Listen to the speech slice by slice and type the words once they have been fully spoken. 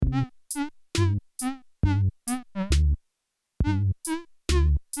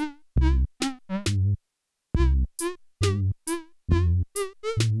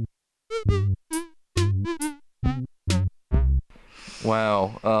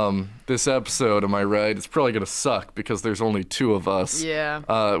Wow. This episode, am I right? It's probably gonna suck because there's only two of us. Yeah.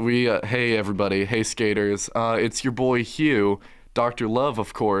 Hey everybody, hey skaters. It's your boy Hugh, Dr. Love,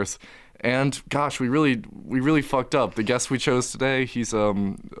 of course. And gosh, we really fucked up. The guest we chose today, he's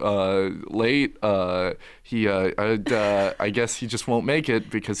late. I guess he just won't make it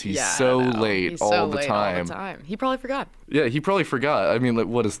because he's so late all the time. He probably forgot. Yeah, he probably forgot. I mean, like,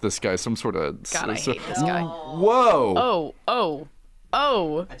 what is this guy? Some sort of... God, I hate this guy. Whoa! Oh.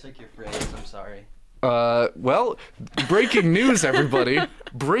 I took your phrase, I'm sorry. Well, breaking news, everybody.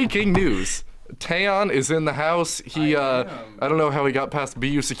 Breaking news. Taeyeon is in the house. I don't know how he got past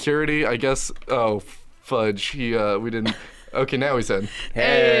BU security. I guess, fudge. We didn't... Okay, now he's in.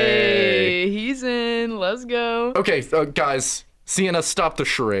 Hey, he's in. Let's go. Okay, guys, Sienna, stop the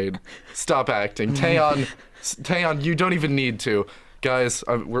charade. Stop acting. Taeyeon, you don't even need to. Guys,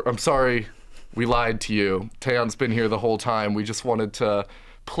 I'm sorry. We lied to you. Taeyeon's been here the whole time. We just wanted to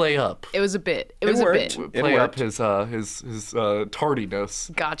play up. It was a bit. It was a bit. Play up his tardiness.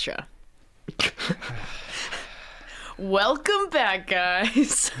 Gotcha. Welcome back,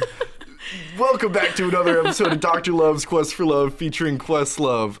 guys. Welcome back to another episode of Dr. Love's Quest for Love featuring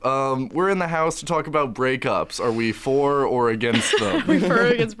Questlove. We're in the house to talk about breakups. Are we for or against them? We for or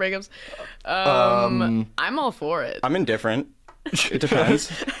against breakups? I'm all for it. I'm indifferent. It depends.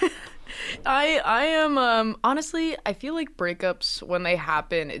 I am, honestly, I feel like breakups, when they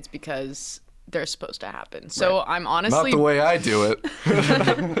happen, it's because they're supposed to happen. So right. I'm honestly... Not the way I do it.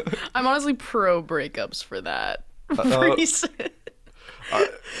 I'm honestly pro breakups for that reason.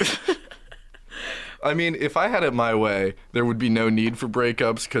 I mean, if I had it my way, there would be no need for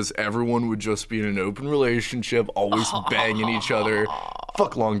breakups because everyone would just be in an open relationship, always banging each other.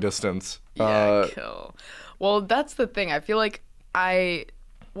 Fuck long distance. Yeah, cool. Well, that's the thing. I feel like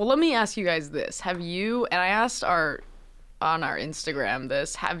Well, let me ask you guys this. Have you, and I asked on our Instagram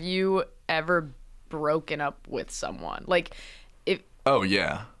this, have you ever broken up with someone? Like, Oh,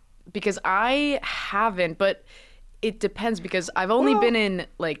 yeah. Because I haven't, but it depends because I've only been in,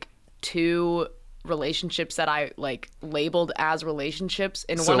 like, 2 relationships that I, like, labeled as relationships.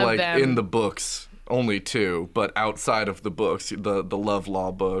 And so, one like, of them... in the books, only 2, but outside of the books, the love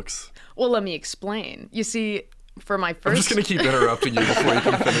law books. Well, let me explain. You see... For my first... I'm just going to keep interrupting you before you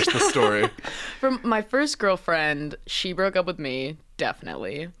can finish the story. For my first girlfriend, she broke up with me,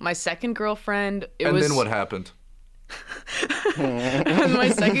 definitely. My second girlfriend, And then what happened? My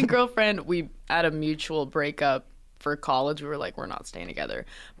second girlfriend, we had a mutual breakup for college. We were like, we're not staying together.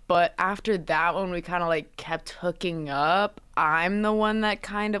 But after that one, we kind of like kept hooking up. I'm the one that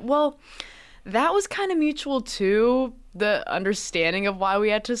kind of... Well, that was kind of mutual too, the understanding of why we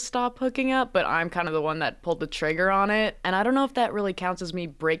had to stop hooking up, but I'm kind of the one that pulled the trigger on it. And I don't know if that really counts as me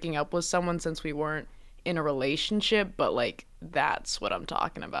breaking up with someone since we weren't in a relationship, but like that's what I'm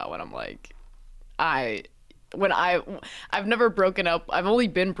talking about when I'm like I've never broken up. I've only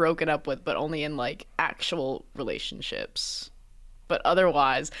been broken up with, but only in like actual relationships. But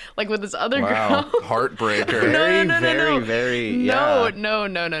otherwise, like with this other girl, heartbreaker.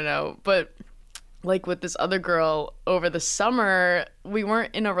 No. But like with this other girl over the summer, we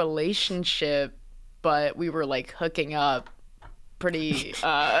weren't in a relationship, but we were like hooking up pretty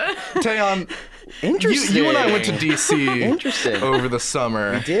Taeyeon, Interesting. You and I went to DC Interesting. over the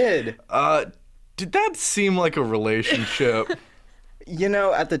summer. We did. Did that seem like a relationship? You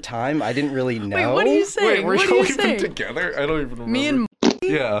know, at the time, I didn't really know. Wait, what are you saying? Wait, were what you are you even saying? together? I don't even remember. Me and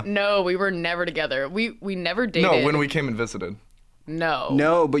Yeah. No, we were never together. We never dated. No, when we came and visited.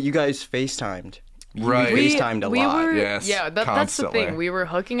 No, but you guys FaceTimed. Right. We FaceTimed a lot. Yes, Yeah, that's the constantly. thing. We were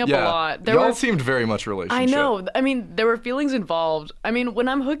hooking up a Yeah. lot. Y'all seemed very much relationship. I know. I mean, there were feelings involved. I mean, when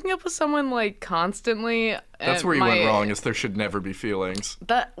I'm hooking up with someone like constantly, That's where you went wrong. Is there should never be feelings.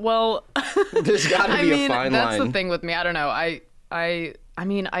 There's got to be a fine line. That's the thing with me. I don't know. I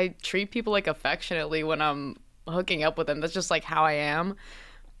mean, I treat people like affectionately when I'm hooking up with them. That's just like how I am.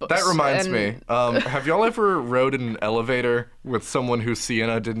 That reminds me. Have y'all ever rode in an elevator with someone who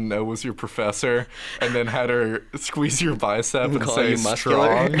Sienna didn't know was your professor, and then had her squeeze your bicep and Call say you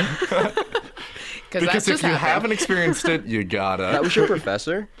muscular? strong? Because if you haven't experienced it, you gotta. That was your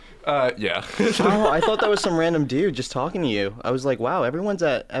professor? Yeah. Oh, I thought that was some random dude just talking to you. I was like, wow, everyone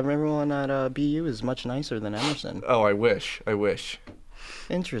at BU is much nicer than Emerson. Oh, I wish.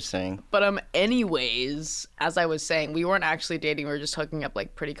 Interesting. But anyways, as I was saying, we weren't actually dating. We were just hooking up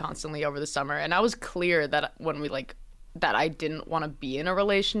like pretty constantly over the summer. And I was clear that when we that I didn't want to be in a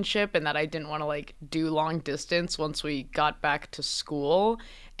relationship and that I didn't want to like do long distance once we got back to school.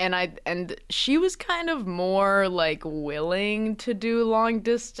 and she was kind of more like willing to do long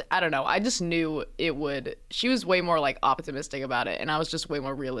distance. I don't know. I just knew it would. She was way more like optimistic about it, and I was just way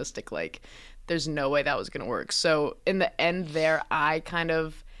more realistic. Like, there's no way that was gonna work. So in the end, there, I kind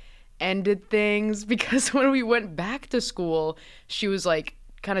of ended things because when we went back to school, she was like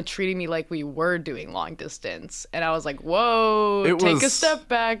kind of treating me like we were doing long distance, and I was like, whoa, take a step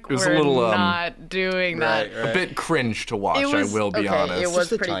back, was we're a little, not doing that. A bit cringe to watch, It was, I will be honest. it was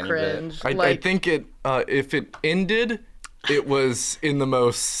Just a pretty tiny cringe. I think it if it ended, it was in the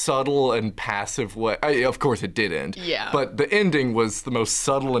most subtle and passive way. Of course it did end. Yeah. But the ending was the most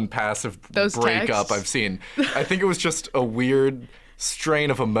subtle and passive Those breakup texts? I've seen. I think it was just a weird strain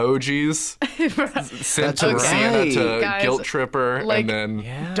of emojis sent to That's Rosanna right. to Guys, guilt trip her, like, and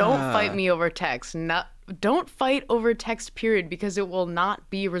then Don't fight me over text. Don't fight over text, period, because it will not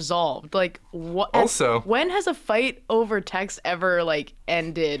be resolved. Like, what? Also- when has a fight over text ever like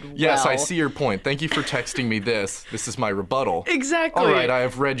ended? yes, well? I see your point. Thank you for texting me this. This is my rebuttal. Exactly. All right, I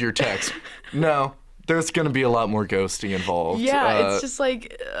have read your text. No, there's going to be a lot more ghosting involved. Yeah, it's just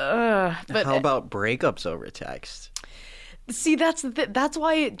like, but How about breakups over text? see, that's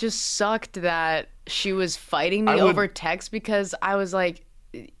why it just sucked that she was fighting me I would- over text, because I was like,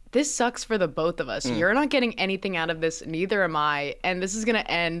 this sucks for the both of us. You're not getting anything out of this, neither am I, and this is gonna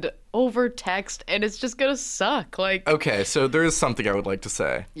end over text, and it's just gonna suck. Like, Okay, so there is something I would like to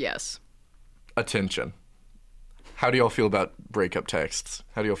say. yes. Attention. How do y'all feel about breakup texts?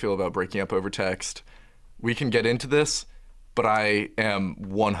 How do y'all feel about breaking up over text? We can get into this, but I am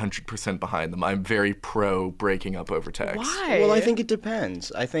 100% behind them. I'm very pro breaking up over text. Why? Well, I think it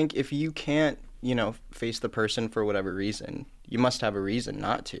depends. I think if you can't, face the person for whatever reason, you must have a reason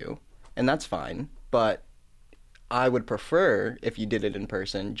not to, and that's fine. But I would prefer if you did it in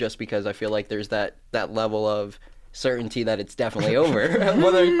person, just because I feel like there's that level of certainty that it's definitely over.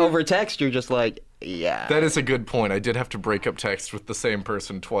 Whether over text, you're just like, yeah. That is a good point. I did have to break up text with the same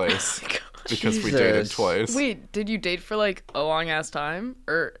person twice because we dated Jesus. twice. Wait, did you date for like a long ass time,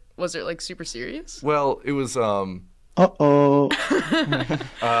 or was it like super serious? Well, it was Uh-oh.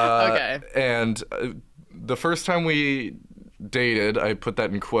 Okay. and the first time we dated, I put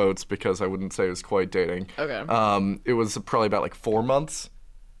that in quotes because I wouldn't say it was quite dating. Okay. It was probably about like 4 months,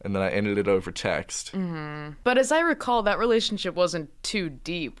 and then I ended it over text. But as I recall, that relationship wasn't too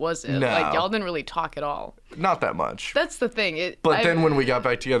deep, was it? No. Like, y'all didn't really talk at all. Not that much. That's the thing. But then when we got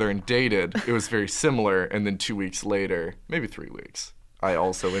back together and dated, it was very similar. And then 2 weeks later, maybe 3 weeks, I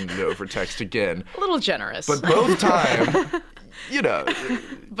also ended it over text again. a little generous. But both time,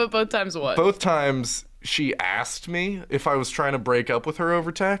 But both times what? both times she asked me if I was trying to break up with her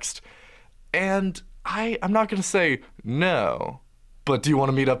over text. And I'm not going to say no, but do you want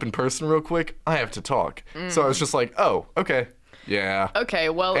to meet up in person real quick? I have to talk. So I was just like, oh, okay. Yeah. Okay,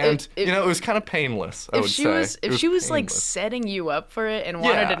 well, And, it was kind of painless, I would say. if she was like painless. setting you up for it and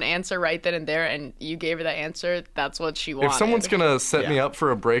wanted Yeah. an answer right then and there, and you gave her that answer, that's what she wanted. If someone's gonna set me up for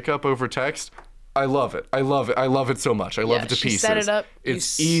a breakup over text, I love it. I love it. I love it so much. I love Yeah, it to she pieces. set it up, you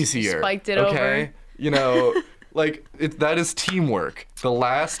It's you easier. spiked it okay? Like that is teamwork. The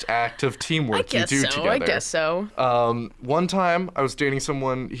last act of teamwork you do together. I guess so. One time I was dating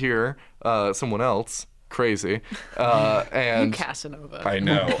someone here, someone else, crazy, and Casanova. I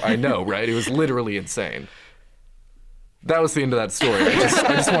know, right? It was literally insane. That was the end of that story.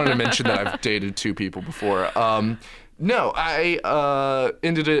 I just wanted to mention that I've dated 2 people before. No, I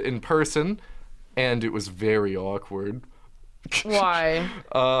ended it in person, and it was very awkward. Why?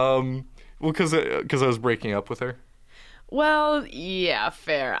 Well, because I was breaking up with her. Well, yeah,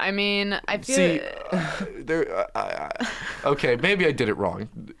 fair. I mean, I feel. See, okay, maybe I did it wrong.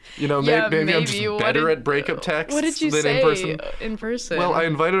 Yeah, maybe I'm just maybe. What better did- at breakup texts What did you than say in person. in person? Well, I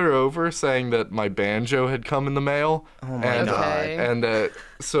invited her over saying that my banjo had come in the mail. Oh my God. And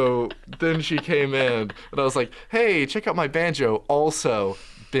so then she came in, and I was like, hey, check out my banjo. Also,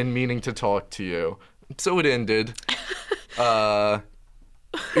 been meaning to talk to you. So it ended.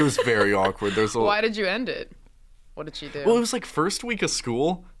 It was very awkward. There's a Why did you end it? What did she do? Well, it was like first week of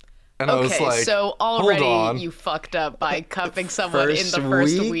school, and I was Okay, like, so hold already on. you fucked up by cuffing someone in First the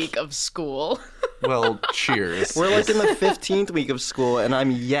first week? week of school. Well, cheers. We're like in the 15th week of school, and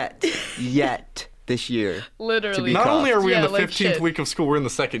I'm yet this year. Literally. Not only are we in Yeah, the like 15th shit. week of school, we're in the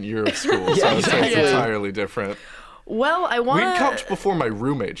second year of school. So Yeah, it's exactly. entirely different. Well, I We want cupped before my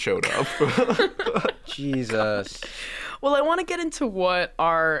roommate showed up. Jesus. Well, I want to get into what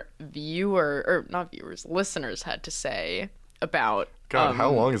our listeners had to say about. God, how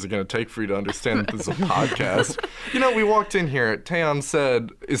long is it going to take for you to understand that this is a podcast? We walked in here. Taeyeon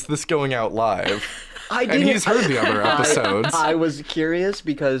said, "Is this going out live?" I and didn't. he's heard the other episodes. I was curious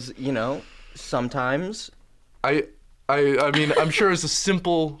because, sometimes. I mean, I'm sure it's a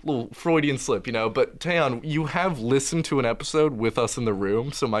simple little Freudian slip, but Taeyeon, you have listened to an episode with us in the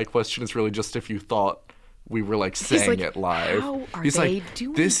room, so my question is really just if you thought we were saying it live. How are He's they like,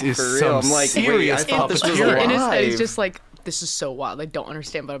 doing this is For real, some I'm like, wait, serious I thought this was puppeteering. In his head, he's live. just like, this is so wild. I don't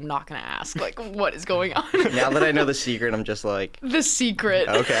understand, but I'm not gonna ask. Like, what is going on? Now that I know the secret, I'm just like, The secret.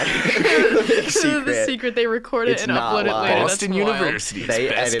 okay. The big secret. The secret. They record it It's and not upload it live. later. Boston That's wild. University's They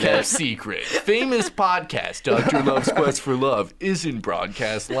best edit kept it. secret. Famous podcast, Dr. Love's Quest for Love, isn't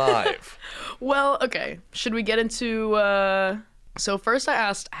broadcast live. Well, okay. Should we get into? So first, I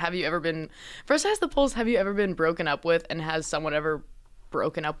asked, have you ever been? First, I asked the polls, have you ever been broken up with, and has someone ever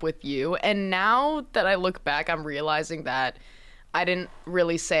broken up with you? And now that I look back, I'm realizing that I didn't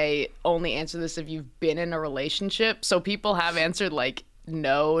really say only answer this if you've been in a relationship. So people have answered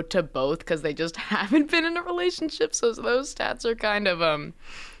no to both because they just haven't been in a relationship. So those stats are kind of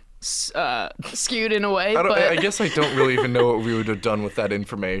skewed in a way. I guess I don't really even know what we would have done with that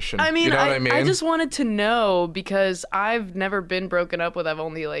information. I mean, you know what I mean? I just wanted to know because I've never been broken up with. I've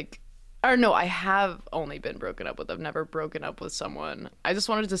only I have only been broken up with. I've never broken up with someone. I just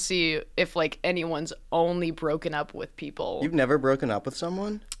wanted to see if anyone's only broken up with people. You've never broken up with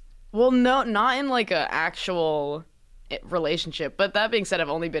someone? Well, no, not in a actual relationship. But that being said, I've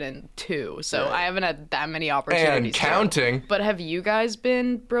only been in 2, so I haven't had that many opportunities. And counting. But have you guys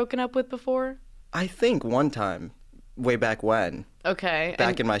been broken up with before? I think one time, way back when, Okay.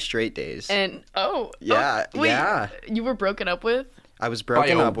 back in my straight days. Yeah. Wait, yeah. You were broken up with? I was By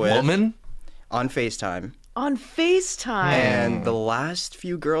broken a up with woman? on FaceTime. On FaceTime. And the last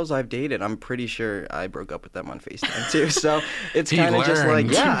few girls I've dated, I'm pretty sure I broke up with them on FaceTime too. So it's He kind of just like,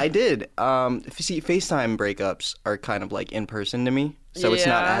 learned. yeah, I did. If you see, FaceTime breakups are kind of in person to me. So it's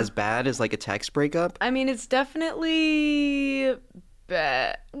not Yeah. as bad as a text breakup. I mean, it's definitely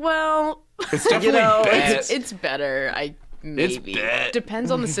bad. Well, It's definitely bad. it's better. Maybe bad.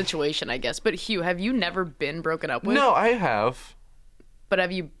 depends on the situation, I guess. But Hugh, have you never been broken up with? No, I have. But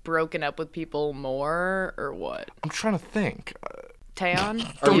have you broken up with people more or what? I'm trying to think.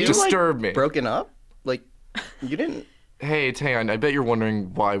 Taeyeon? Don't you, disturb me. Broken up? You didn't. Hey, Taeyeon, I bet you're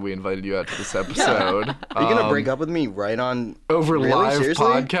wondering why we invited you out to this episode. Are you gonna break up with me right on Over really? live Seriously?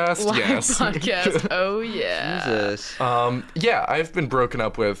 podcast? Live Yes. podcast. Oh yeah. Jesus. Yeah, I've been broken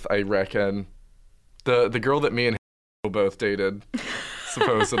up with, I reckon. The girl that me and both dated,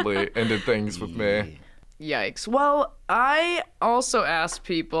 supposedly, ended things with me. Yikes. Well, I also asked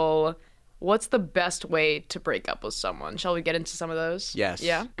people, what's the best way to break up with someone? Shall we get into some of those? Yes.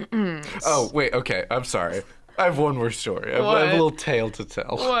 Yeah? Oh, wait, okay, I'm sorry. I have one more story. I have What? a little tale to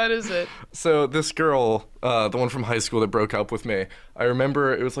tell. What is it? So this girl, the one from high school that broke up with me, I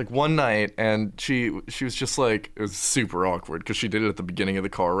remember it was one night, and she was just it was super awkward because she did it at the beginning of the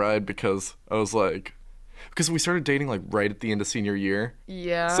car ride because I was because we started dating right at the end of senior year.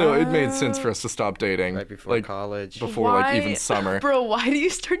 Yeah. So it made sense for us to stop dating Right before college. before even summer. Bro, why do you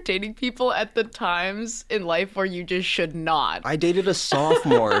start dating people at the times in life where you just should not? I dated a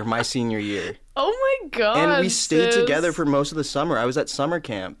sophomore my senior year. Oh my god. And we stayed sis. together for most of the summer. I was at summer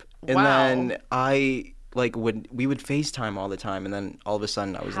camp. And Wow. then we would FaceTime all the time, and then all of a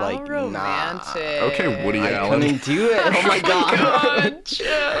sudden I was How nah. romantic. Okay, Woody I Allen. couldn't do it. Oh my god. God, chill.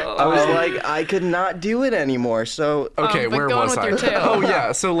 I was I could not do it anymore. So Okay, but where go on was with I? your tale. Oh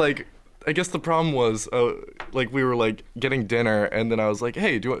yeah, so I guess the problem was we were getting dinner, and then I was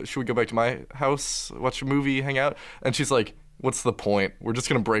hey, should we go back to my house, watch a movie, hang out? And she's like, what's the point? We're just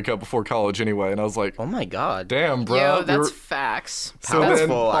gonna break up before college anyway. And I was like, oh my god. damn, bro. Yo, we that's were- facts. So That's then-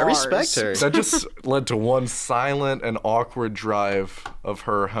 Powerful. I bars. respect her. that just led to one silent and awkward drive of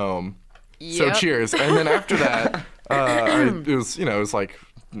her home. So Yep. cheers. And then after that, it was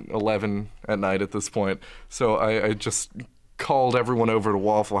 11 at night at this point. So I just called everyone over to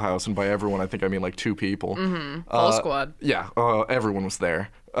Waffle House, and by everyone I think I mean 2 people. Whole squad. Yeah, everyone was there.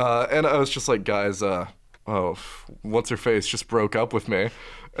 And I was just guys, what's her face just broke up with me.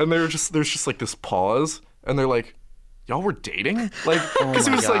 And there's just this pause, and they're like, y'all were dating? Because it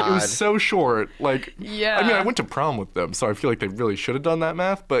my was it God. was so short. Yeah. I mean, I went to prom with them, so I feel like they really should have done that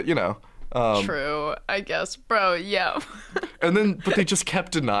math, but True, I guess. Bro, yeah. but they just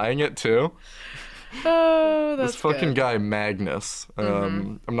kept denying it too. Oh, that's This fucking good. guy Magnus.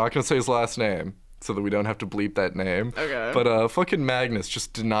 I'm not gonna say his last name so that we don't have to bleep that name. Okay. But fucking Magnus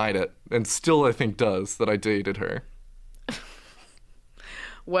just denied it, and still I think does that I dated her.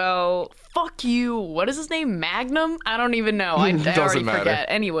 Well, fuck you. What is his name? Magnum? I don't even know. I Doesn't already matter. forget.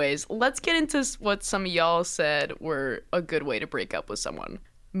 Anyways, let's get into what some of y'all said were a good way to break up with someone.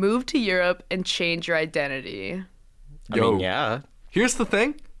 Move to Europe and change your identity. I mean, yeah. Here's the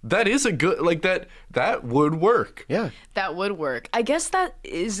thing. That is a good, like, that would work. Yeah. That would work. I guess that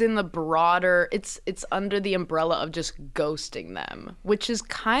is in the broader, it's under the umbrella of just ghosting them, which is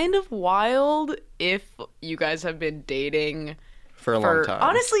kind of wild if you guys have been dating For a long time.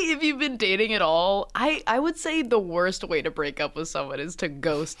 Honestly, if you've been dating at all, I would say the worst way to break up with someone is to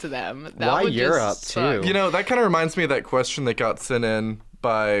ghost them. That Why would you're just up, suck. too? You know, that kind of reminds me of that question that got sent in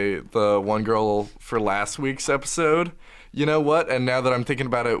by the one girl for last week's episode. You know what? And now that I'm thinking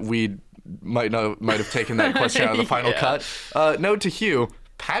about it, we might have taken that question out of the final Yeah. cut. Note to Hugh,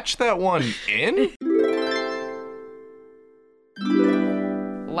 patch that one in.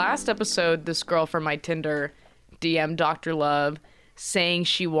 Last episode, this girl from my Tinder DM Dr. Love saying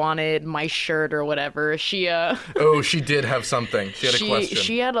she wanted my shirt or whatever. She Oh, she did have something. She had a question.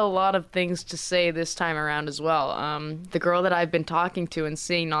 She had a lot of things to say this time around as well. The girl that I've been talking to and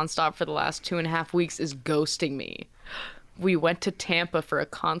seeing nonstop for the last 2.5 weeks is ghosting me. We went to Tampa for a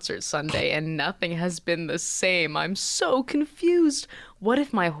concert Sunday and nothing has been the same. I'm so confused. What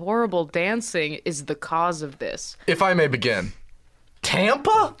if my horrible dancing is the cause of this? If I may begin.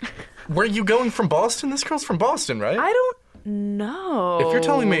 Tampa? Where are you going from Boston? This girl's from Boston, right? I don't know. If you're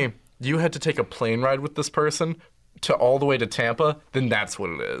telling me you had to take a plane ride with this person to all the way to Tampa, then that's what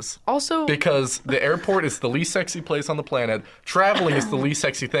it is. Also, Because the airport is the least sexy place on the planet. Traveling is the least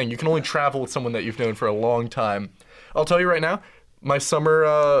sexy thing. You can only travel with someone that you've known for a long time. I'll tell you right now, my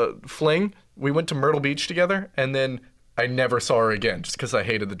summer fling, we went to Myrtle Beach together, and then I never saw her again just because I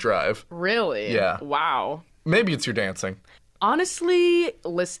hated the drive. really? Yeah. Wow. Maybe it's your dancing. Honestly,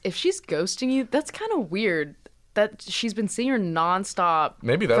 listen, if she's ghosting you, that's kind of weird. That she's been seeing her nonstop.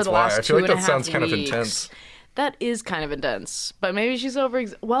 Maybe for that's the why. last I feel like that 2.5 sounds kind of weeks. intense. That is kind of intense. But maybe she's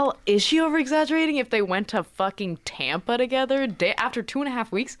well, is she over exaggerating if they went to fucking Tampa together after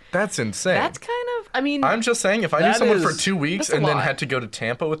 2.5 weeks? That's insane. That's kind of, I mean, I'm just saying, if I knew That someone for is- 2 weeks that's a and then lot. had to go to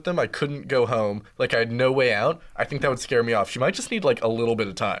Tampa with them, I couldn't go home. Like, I had no way out. I think that would scare me off. She might just need, like, a little bit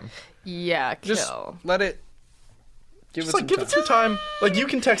of time. yeah, Just kill. let it. Give Just, like, give it some time. Like, you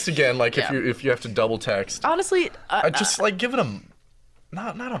can text again, like, if you have to double text. Honestly, I just, like, give it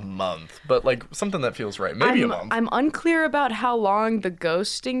not a month, but, like, something that feels right. Maybe a month. I'm unclear about how long the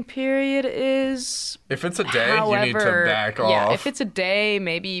ghosting period is. If it's a day, However, you need to back off. Yeah, if it's a day,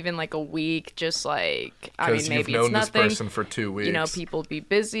 maybe even like a week, just like, I mean, because maybe you've known it's this nothing. person for 2 weeks. You know, people be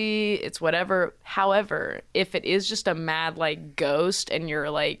busy, it's whatever. However, if it is just a mad like ghost and you're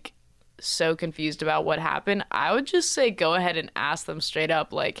like so confused about what happened, I would just say go ahead and ask them straight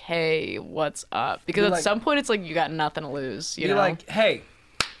up, like, hey, what's up? Because Be at like- some point it's like you got nothing to lose, you Be know? like, hey,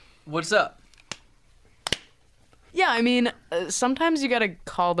 what's up? Yeah, I mean, sometimes you gotta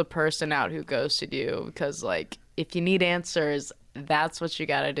call the person out who ghosted you because, like, if you need answers, that's what you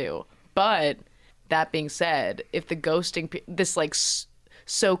gotta do. But that being said, if the this like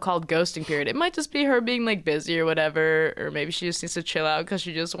so-called ghosting period, it might just be her being like busy or whatever, or maybe she just needs to chill out because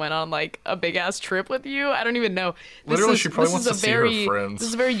she just went on like a big ass trip with you. I don't even know. Literally, she probably wants to see her friends. This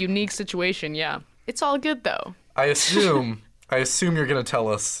is a very unique situation. Yeah, it's all good though. I assume you're going to tell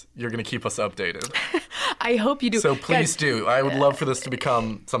us, you're going to keep us updated. I hope you do. So please Guys, do. I would love for this to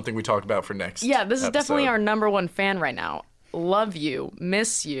become something we talk about for next Yeah, this is definitely episode. our number one fan right now. Love you.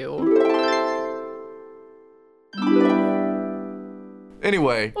 Miss you.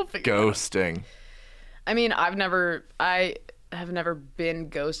 Anyway, We'll figure it out. ghosting. I mean, I have never been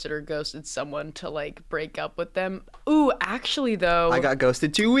ghosted or ghosted someone to like break up with them. Ooh, actually though. I got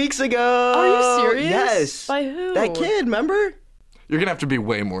ghosted 2 weeks ago. Are you serious? Yes. By who? That kid, remember? You're going to have to be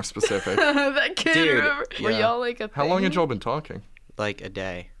way more specific. that kid. Dude, Remember? Were yeah. y'all like a How long thing? had y'all been talking? Like a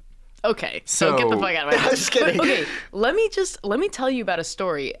day. Okay, so get the So- fuck out of my I'm house. just kidding. Okay, let me tell you about a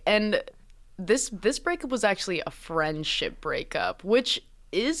story. And this breakup was actually a friendship breakup, which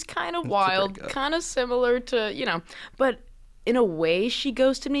is kind of wild, breakup. kind of similar to, you know, but in a way she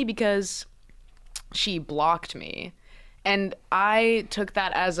ghosted me because she blocked me. And I took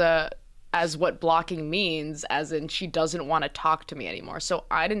that as what blocking means, as in she doesn't want to talk to me anymore. So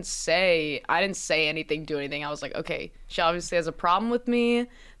I didn't say anything, do anything. I was like, okay, she obviously has a problem with me.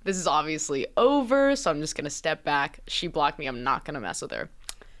 This is obviously over, so I'm just gonna step back. She blocked me. I'm not gonna mess with her.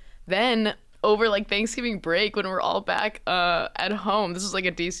 Then over like Thanksgiving break, when we're all back at home, this was like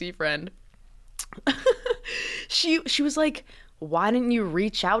a DC friend. she was like, why didn't you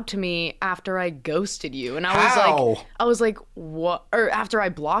reach out to me after I ghosted you? And How? I was like, what? Or after I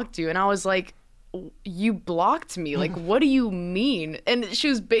blocked you, and I was like, you blocked me. Like, what do you mean? And she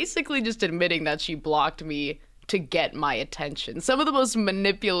was basically just admitting that she blocked me to get my attention. Some of the most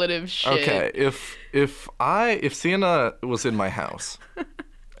manipulative shit. Okay, if Sienna was in my house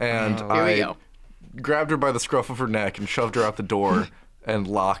and Here we I go. grabbed her by the scruff of her neck and shoved her out the door and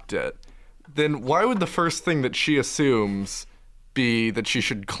locked it, then why would the first thing that she assumes be that she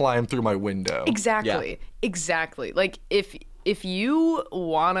should climb through my window? Exactly. Like if you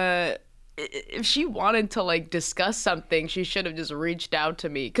wanna, if she wanted to like discuss something, she should have just reached out to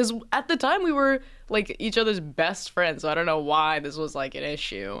me. Because at the time we were like each other's best friends. So I don't know why this was like an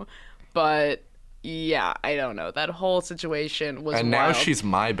issue, but yeah, I don't know. That whole situation was. And now wild. she's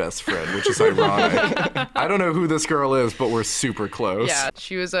my best friend, which is ironic. I don't know who this girl is, but we're super close. Yeah,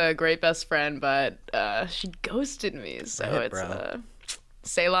 she was a great best friend, but she ghosted me. So Right, it's bro.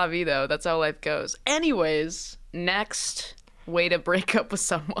 c'est la vie, though. That's how life goes. Anyways, next way to break up with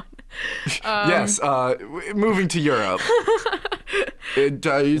someone. Yes, moving to Europe.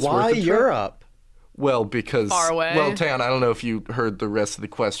 Why Europe? Well, because Far away. Well, Tan, I don't know if you heard the rest of the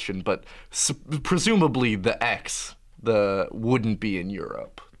question, but presumably the ex wouldn't be in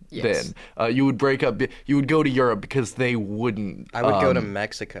Europe. Yes. Then you would break up. You would go to Europe because they wouldn't. I would go to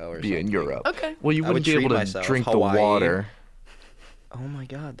Mexico or be something. in Europe. Okay. Well, you I would wouldn't be able treat to myself. drink Hawaii. the water. Oh my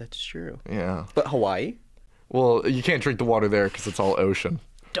god, that's true. Yeah. But Hawaii? Well, you can't drink the water there because it's all ocean.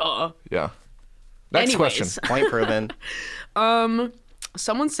 Duh. Yeah. Next question. Anyways. Point proven.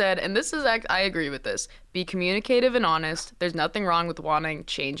 Someone said, and this is, I agree with this, be communicative and honest. There's nothing wrong with wanting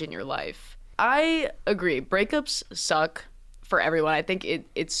change in your life. I agree. Breakups suck for everyone. I think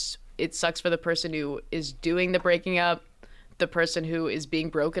it sucks for the person who is doing the breaking up, the person who is being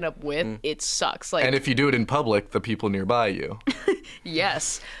broken up with. It sucks. Like, And if you do it in public, the people nearby you.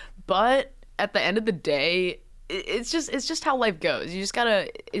 yes, but at the end of the day, it's just how life goes. You just gotta.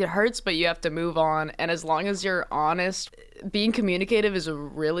 It hurts, but you have to move on. And as long as you're honest, being communicative is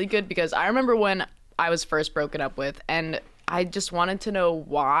really good. Because I remember when I was first broken up with, and I just wanted to know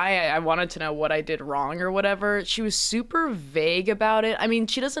why. I wanted to know what I did wrong or whatever. She was super vague about it. I mean,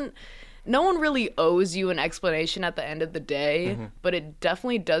 she doesn't. No one really owes you an explanation at the end of the day, but it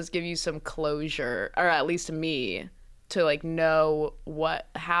definitely does give you some closure, or at least me, to like know what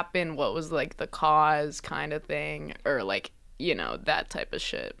happened, what was like the cause kind of thing, or like, you know, that type of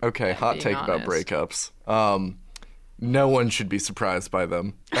shit. Okay, And hot being take about honest. breakups. No one should be surprised by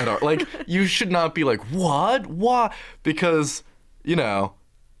them at all. Like, you should not be like, what? Why? Because, you know,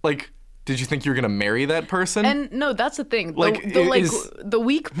 like, did you think you were gonna marry that person? And no, that's the thing. Like, The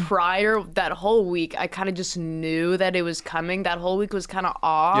week prior, that whole week, I kind of just knew that it was coming. That whole week was kind of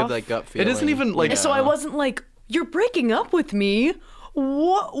off. You have that gut feeling. It isn't even like. So I wasn't like, you're breaking up with me?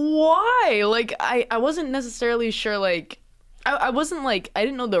 What? Why? Like, I wasn't necessarily sure, like, I wasn't like, I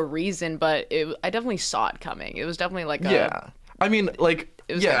didn't know the reason, but I definitely saw it coming. It was definitely like Yeah. I mean, like,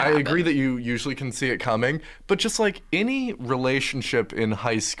 was yeah, gonna I agree happen. that you usually can see it coming, but just like any relationship in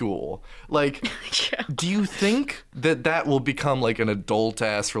high school, like, Yeah. do you think that will become like an adult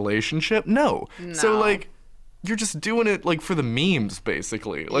ass relationship? No. So, No. like, you're just doing it like for the memes,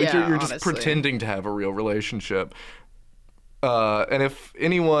 basically. Like, Yeah, you're just honestly. pretending to have a real relationship. And if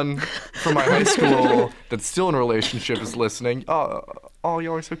anyone from my high school that's still in a relationship is listening, oh,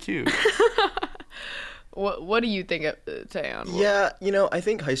 y'all are so cute. What do you think, Taeyeon? Yeah, you know, I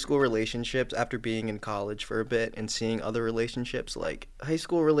think high school relationships, after being in college for a bit and seeing other relationships, like, high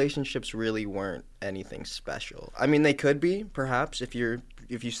school relationships really weren't anything special. I mean, they could be, perhaps, if you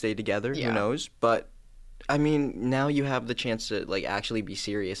stay together, Yeah. who knows? But, I mean, now you have the chance to, like, actually be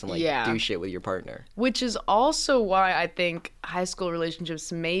serious and, like, Yeah. do shit with your partner. Which is also why I think high school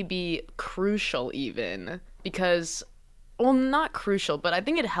relationships may be crucial, even because, well, not crucial, but I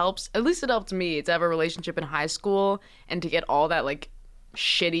think it helps. At least it helped me to have a relationship in high school and to get all that like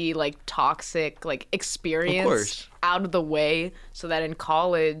shitty, like toxic, like experience course. out of the way, so that in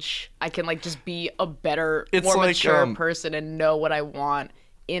college I can like just be a better, It's more like, mature person and know what I want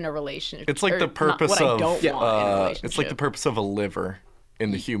in a relationship. It's like or the not purpose what of I don't want in a relationship. it's like the purpose of a liver in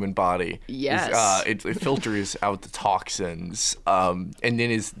the human body. Yes. It filters out the toxins, and then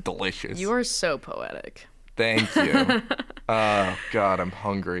is delicious. You are so poetic. Thank you. Oh God, I'm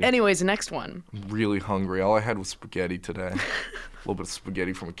hungry. Anyways, next one. I'm really hungry. All I had was spaghetti today. A little bit of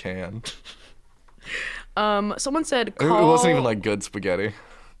spaghetti from a can. Someone said It call. wasn't even like good spaghetti.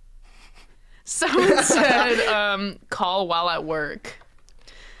 Someone said call while at work.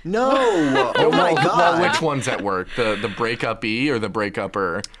 No! Oh my Well, god! which one's at work? The breakup-y or the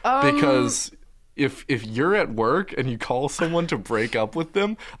breakup-er? Because if you're at work and you call someone to break up with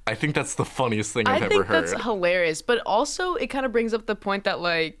them, I think that's the funniest thing I've I ever think heard. that's hilarious, but also it kind of brings up the point that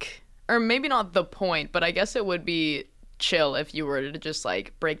like, or maybe not the point, but I guess it would be chill if you were to just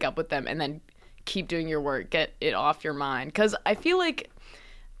like break up with them and then keep doing your work, get it off your mind. Because I feel like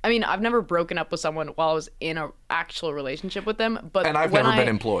I mean, I've never broken up with someone while I was in a actual relationship with them, but And I've when never been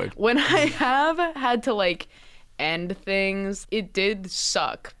employed. When I have had to like end things, it did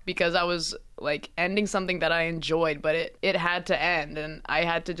suck because I was like ending something that I enjoyed, but it had to end, and I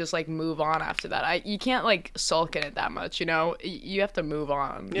had to just like move on after that. You can't like sulk in it that much, you know. You have to move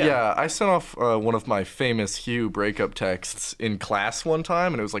on. Yeah, I sent off one of my famous Hugh breakup texts in class one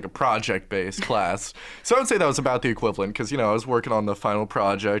time, and it was like a project-based class. So I would say that was about the equivalent, because, you know, I was working on the final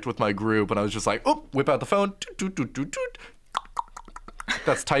project with my group, and I was just like, oh, whip out the phone, toot, toot, toot, toot, toot.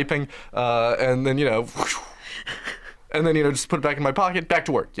 That's typing, and then, you know, and then, you know, just put it back in my pocket, back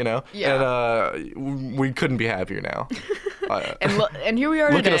to work, you know? Yeah. And we couldn't be happier now. And here we are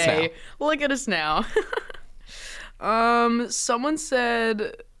Look at us today. Look at us now. Someone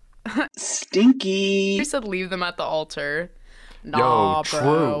said Stinky. They said leave them at the altar. Nah, Yo, bro.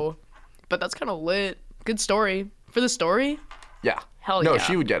 true. But that's kind of lit. Good story. For the story? Yeah. Hell no, yeah.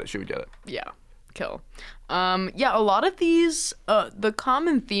 she would get it. She would get it. Yeah. Kill. Yeah, a lot of these, the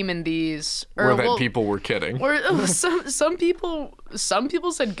common theme in these, Or that people were kidding. or some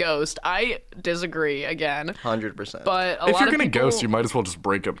people said ghost. I disagree again. 100%. But a If lot you're of gonna people, ghost, you might as well just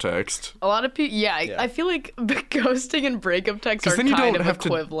break up text. a lot of people, Yeah. I feel like the ghosting and breakup texts 'Cause are then you kind don't of have to-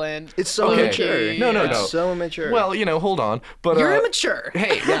 equivalent. It's so Okay. immature. No, no, It's no. so immature. Well, you know, hold on. But You're immature.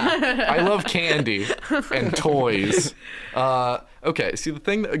 Hey, I love candy and toys. Okay, see, the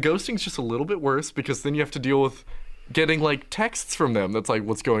thing, ghosting's just a little bit worse because then you have to deal with getting like texts from them that's like,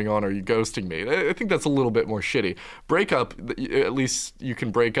 what's going on, are you ghosting me? I think that's a little bit more shitty. Breakup, at least you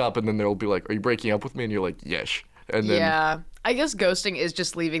can break up and then they'll be like, are you breaking up with me? And you're like, yes. And then Yeah. I guess ghosting is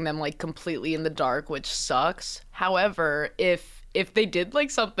just leaving them like completely in the dark, which sucks. However, if they did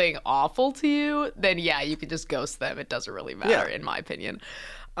like something awful to you, then yeah, you could just ghost them. It doesn't really matter in my opinion.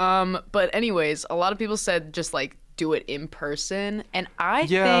 But anyways, a lot of people said just like do it in person, and I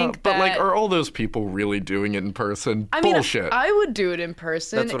think but that, like, are all those people really doing it in person? I mean, Bullshit. I would do it in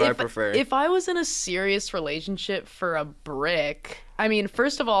person. That's what I prefer. If I was in a serious relationship for a brick, I mean,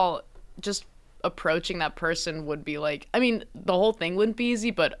 first of all, just approaching that person would be like, I mean, the whole thing wouldn't be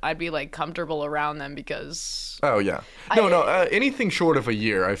easy, but I'd be like comfortable around them because Oh yeah. No, anything short of a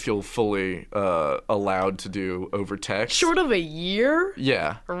year, I feel fully allowed to do over text. short of a year,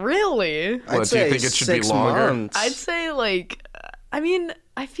 Yeah. really, I'd What, do you say think it should be 6 longer? months. I'd say like, I mean,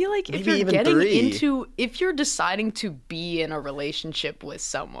 I feel like if Maybe you're even getting 3. if you're deciding to be in a relationship with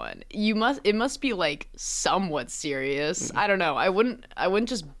someone, it must be like somewhat serious. I don't know. I wouldn't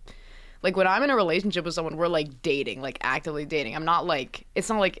just like when I'm in a relationship with someone, we're like dating, like actively dating. I'm not like, it's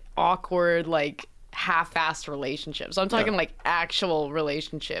not like awkward, like half-assed relationship. So I'm talking like actual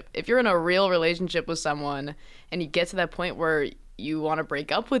relationship. If you're in a real relationship with someone and you get to that point where you want to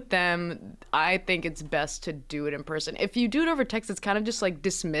break up with them, I think it's best to do it in person. If you do it over text, it's kind of just like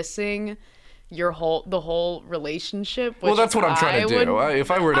dismissing the whole relationship. Well, which that's what I'm trying to do.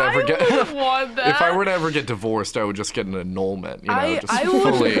 If I were to ever get wouldn't want that. if I were to ever get divorced, I would just get an annulment, you know, just I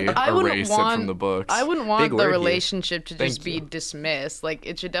wouldn't- fully I wouldn't erase want- it from the books. I wouldn't want Big the word here. relationship to just Thank be you. dismissed. Like,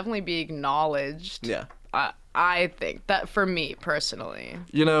 it should definitely be acknowledged. Yeah. I think that for me personally.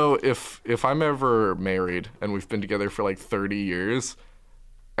 You know, if I'm ever married and we've been together for like 30 years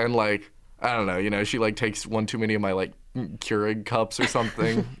and like, I don't know, you know, she like takes one too many of my like Keurig cups or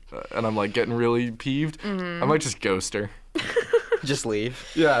something and I'm like getting really peeved, Mm-hmm. I might just ghost her. Just leave.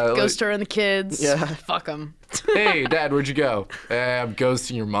 Yeah. like, Ghost her and the kids. Yeah. Fuck them. hey, Dad, where'd you go? I'm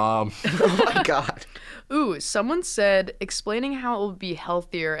ghosting your mom. Oh my god. Ooh, someone said explaining how it will be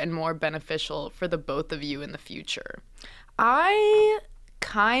healthier and more beneficial for the both of you in the future. I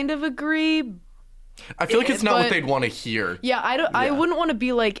kind of agree. I feel like it's not what But- they'd want to hear. Yeah, I wouldn't want to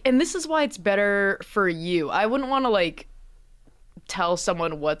be like, and this is why it's better for you. I wouldn't want to like tell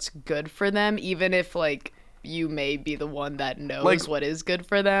someone what's good for them, even if like you may be the one that knows Like- what is good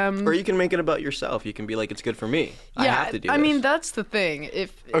for them. Or you can make it about yourself. You can be like, it's good for me. I have to do I this. mean that's the thing.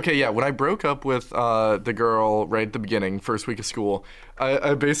 If Okay, yeah, when I broke up with the girl right at the beginning, first week of school,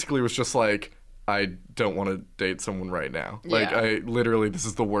 I basically was just like, I don't want to date someone right now. Like, Yeah. I literally, this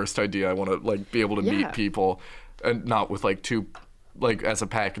is the worst idea. I want to, like, be able to Yeah. meet people and not with, like, two, like, as a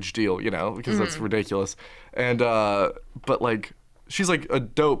package deal, you know, because that's Mm-hmm. ridiculous. And, but, like, she's, like, a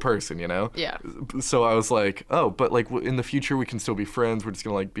dope person, you know? Yeah. So I was like, oh, but, like, in the future, we can still be friends. We're just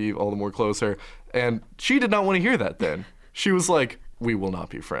going to, like, be all the more closer. And she did not want to hear that then. She was like, we will not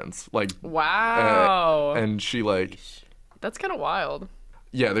be friends. Like, wow, and she like, that's kind of wild.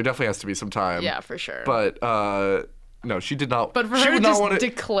 yeah, there definitely has to be some time. Yeah, for sure. But No, she did not. But for she her to would not just want to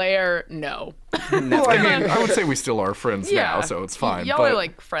declare no. Well, I mean, I would say we still are friends Yeah. now, so it's fine. Y'all but, are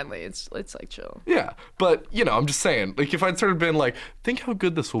like friendly. It's like chill. yeah, but I'm just saying, like, if I'd sort of been like, think how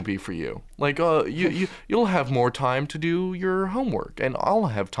good this will be for you. Like, you'll have more time to do your homework, and I'll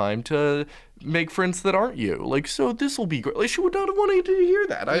have time to make friends that aren't you. Like, so this will be great. Like, she would not have wanted to hear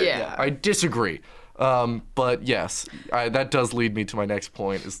that. Yeah. I disagree. But yes, that does lead me to my next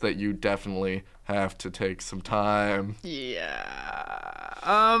point: is that you definitely have to take some time.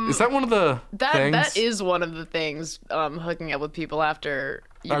 Yeah. Is that one of the things? That is one of the things. Hooking up with people after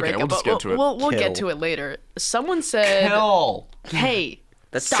you Okay, break we'll up. just But get to it. We'll get Kill. to it later. Someone said, Kill. "Hey,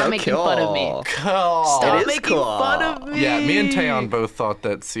 That's stop so making fun of me. cool. Kill. Stop It is making cool. fun of me." Yeah, me and Taeyeon both thought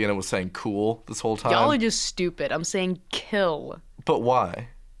that Sienna was saying cool this whole time. Y'all are just stupid. I'm saying kill But why?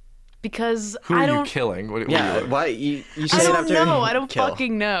 because Who are I you don't. killing? What Yeah, you- why you I say it don't after know. I don't kill.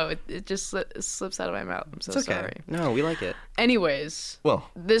 fucking know. It just slips out of my mouth. I'm so It's okay. sorry. No, we like it. Anyways, Well,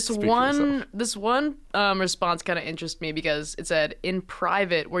 this speak for one yourself. response kind of interests me because it said in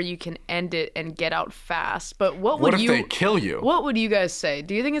private where you can end it and get out fast. But what What would if you? they kill you? What would you guys say?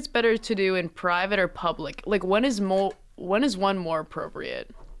 Do you think it's better to do in private or public? Like when is one more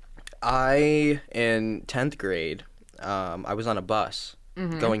appropriate? In 10th grade, I was on a bus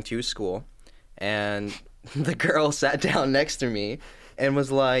Mm-hmm. going to school, and the girl sat down next to me and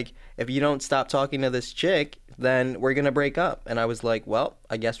was like, if you don't stop talking to this chick, then we're going to break up. And I was like, well,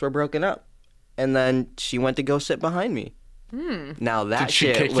 I guess we're broken up. And then she went to go sit behind me. Now that Did she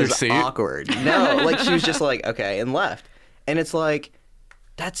shit kick your was seat? awkward. No, like she was just like, okay, and left. And it's like,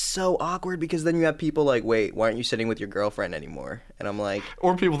 that's so awkward because then you have people like, wait, why aren't you sitting with your girlfriend anymore? And I'm like,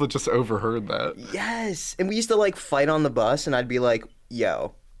 Or people that just overheard that. yes. And we used to like fight on the bus, and I'd be like,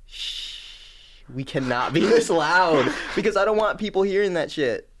 yo, shh, we cannot be this loud because I don't want people hearing that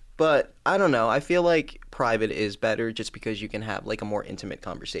shit. But I don't know. I feel like private is better just because you can have like a more intimate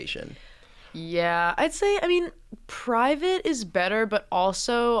conversation. Yeah, I'd say. I mean, private is better, but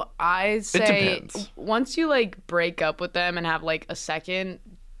also I say depends. once you like break up with them and have like a second,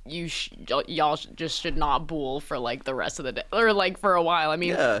 y'all just should not bull for like the rest of the day or like for a while. I mean,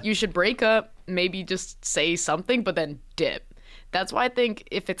 Yeah. you should break up, maybe just say something, but then dip. That's why I think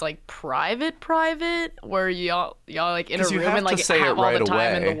if it's like private, where y'all like in a 'Cause you room have and like to say have it all right the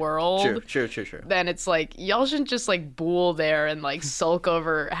time in away. the world, True. then it's like y'all shouldn't just like bull there and like sulk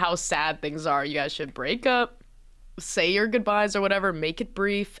over how sad things are. You guys should break up, say your goodbyes or whatever, make it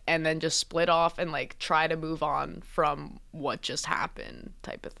brief, and then just split off and like try to move on from what just happened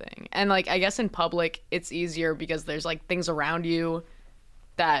type of thing. And like I guess in public it's easier because there's like things around you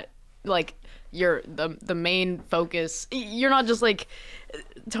that like you're the main focus. You're not just like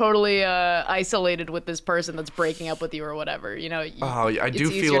totally isolated with this person that's breaking up with you or whatever, you know. Oh, I it's do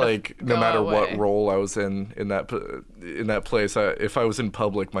easier feel to like no go matter what away. role I was in that place, if I was in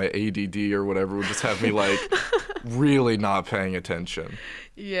public, my ADD or whatever would just have me like really not paying attention.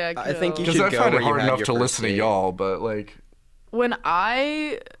 Yeah, I think you kill. Because should I go find it where you hard had enough your to first listen to date. y'all, but like, When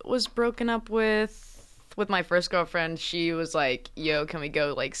I was broken up with my first girlfriend, she was like, "Yo, can we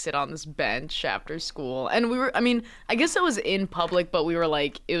go like sit on this bench after school?" And we were, I mean, I guess it was in public, but we were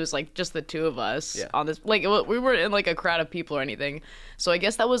like, it was like just the two of us Yeah. on this, like we weren't in like a crowd of people or anything. So I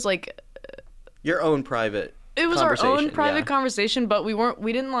guess that was like, Your own private. it was our own conversation, private yeah. conversation, but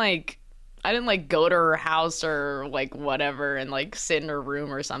we didn't like. I didn't like go to her house or like whatever and like sit in her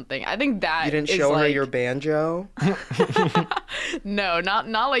room or something. I think that You didn't is, show her like- your banjo. No, not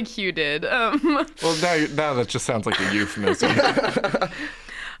like Hugh did. well, now that just sounds like a euphemism.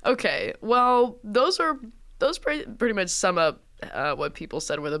 Okay, well, those pretty much sum up what people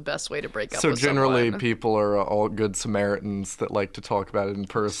said were the best way to break up So with generally, someone. people are all good Samaritans that like to talk about it in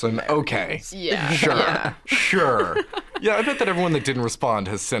person. Okay. Yeah, Sure. yeah. Sure. Yeah, I bet that everyone that didn't respond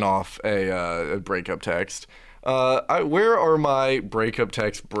has sent off a breakup text. Where are my breakup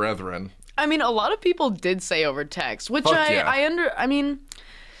text brethren? I mean, a lot of people did say over text, which Fuck yeah. I mean,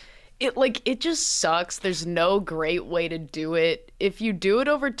 it just sucks. There's no great way to do it. If you do it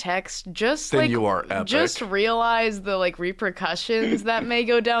over text, just Then like you are epic. just realize the like repercussions that may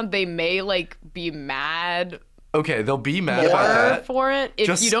go down. They may like be mad Okay, they'll be mad about more that. for it. If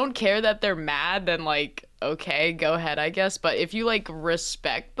Just- you don't care that they're mad, then like okay, go ahead, I guess. But if you like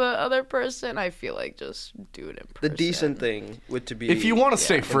respect the other person, I feel like just do it in person. The decent thing would to be. If you want to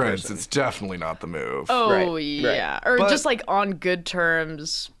stay in friends, person. it's definitely not the move. Oh Right, right. yeah, or But- just like on good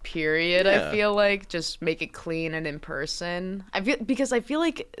terms. Period. Yeah. I feel like just make it clean and in person. I feel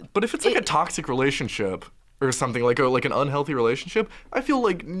like But if it's like a toxic relationship or something like an unhealthy relationship, I feel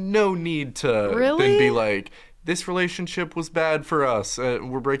like no need to Really? then be like, this relationship was bad for us.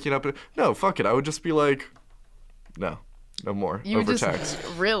 We're breaking up. No, fuck it. I would just be like, No more You over just text.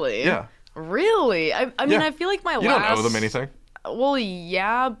 really? Yeah. Really? I mean, Yeah. I feel like my You last. don't owe them anything. Well,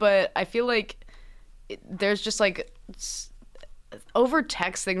 yeah, but I feel like there's just like over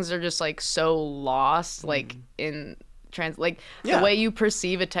text things are just like so lost, like in the Yeah. way you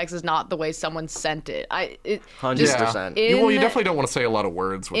perceive a text is not the way someone sent it. 100%. In- Well, you definitely don't want to say a lot of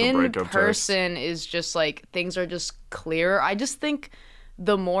words with a in breakup text. person is just like things are just clearer. I just think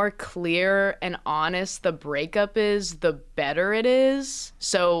the more clear and honest the breakup is, the better it is.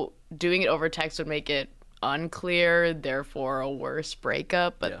 So doing it over text would make it unclear, therefore a worse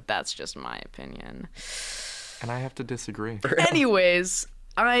breakup, but that's just my opinion. And I have to disagree. Anyways,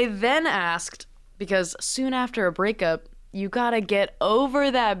 I then asked, because soon after a breakup, you gotta get over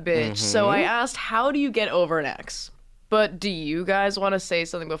that bitch. So I asked, how do you get over an ex? But do you guys want to say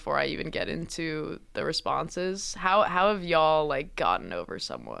something before I even get into the responses? How have y'all like gotten over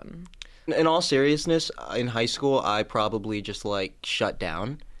someone? In all seriousness, in high school, I probably just like shut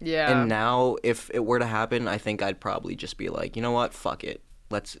down. Yeah. And now, if it were to happen, I think I'd probably just be like, you know what? Fuck it.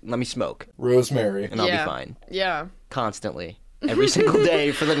 Let me smoke, Rosemary. and I'll be fine. Yeah. Constantly, every single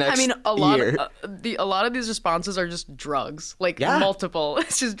day for the next I mean, a lot year. a lot of these responses are just drugs, like Yeah. multiple.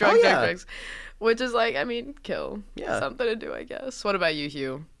 It's just drug, Oh, drug, yeah. drugs, which is like, I mean, kill. Yeah. Something to do, I guess. What about you,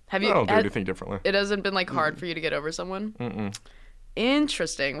 Hugh? Have you? I don't do had- anything differently. It hasn't been like hard for you to get over someone.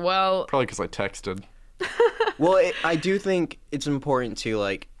 Interesting. Well, Probably because I texted. Well, I do think it's important to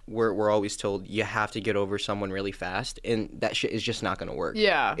like. We're always told you have to get over someone really fast, and that shit is just not gonna work.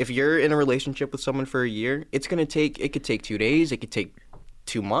 yeah. If you're in a relationship with someone for a year, it could take 2 days, it could take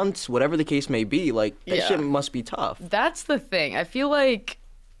 2 months, whatever the case may be. Like that Yeah. shit must be tough. That's the thing. I feel like,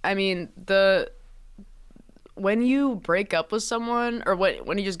 I mean, when you break up with someone, or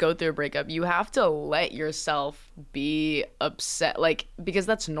when you just go through a breakup, you have to let yourself be upset, like, because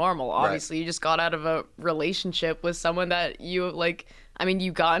that's normal. Obviously, you just got out of a relationship with someone that you like. I mean,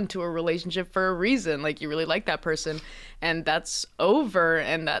 you got into a relationship for a reason. Like, you really like that person, and that's over,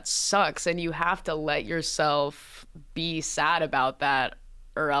 and that sucks. And you have to let yourself be sad about that,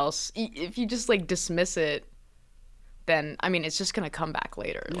 or else, if you just like dismiss it, then I mean, it's just gonna come back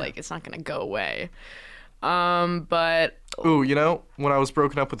later. Like, it's not gonna go away. But Ooh, you know, when I was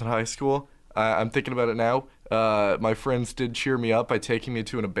broken up with in high school, I'm thinking about it now. My friends did cheer me up by taking me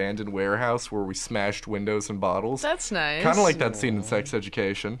to an abandoned warehouse where we smashed windows and bottles. that's nice. Kind of like that scene in Sex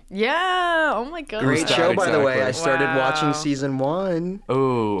Education. Yeah. Oh my god. Great that show, by the way. I exactly. started Wow. watching season 1.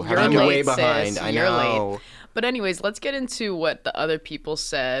 Oh, You're I'm late, way sis. behind. I You're know. late. But anyways, let's get into what the other people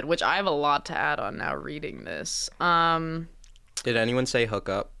said, which I have a lot to add on now reading this. Did anyone say hook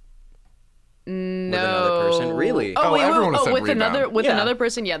up? No. With another person? Really? Oh, wait, everyone said with rebound. Yeah. another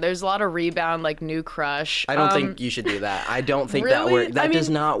person. Yeah, there's a lot of rebound, like new crush. I don't think you should do that. I don't think that Really? works. That I mean, does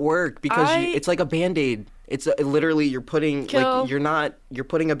not work because it's like a Band-Aid. It's literally you're putting Kill. like you're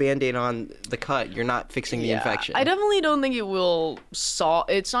putting a Band-Aid on the cut. You're not fixing the infection. I definitely don't think it will solve.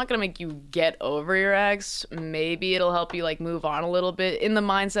 It's not gonna make you get over your ex. Maybe it'll help you like move on a little bit in the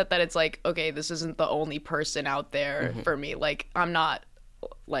mindset that it's like, okay, this isn't the only person out there for me. Like, I'm not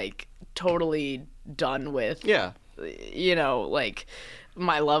like totally done with Yeah. you know, like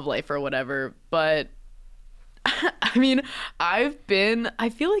my love life or whatever. But I mean, I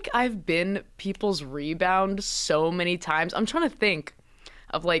feel like I've been people's rebound so many times. I'm trying to think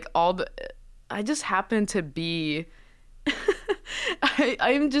of like I just happen to be,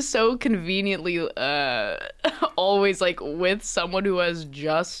 I'm just so conveniently always like with someone who has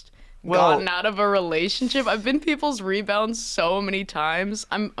just gotten out of a relationship. I've been people's rebounds so many times.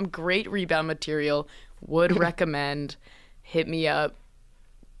 I'm great rebound material. Would recommend. Hit me up.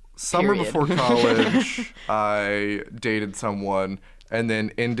 Summer Period. before college, I dated someone and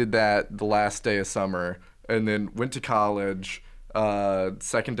then ended that the last day of summer and then went to college.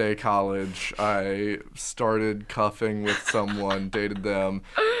 Second day of college, I started cuffing with someone, dated them,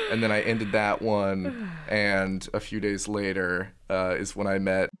 and then I ended that one. And a few days later is when I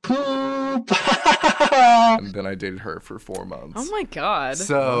met Poop. And then I dated her for 4 months. Oh my god.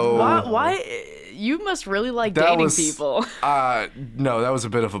 So Why you must really like that dating was, people. No, that was a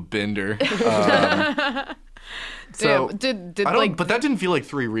bit of a bender. Damn, So did I don't, like but that didn't feel like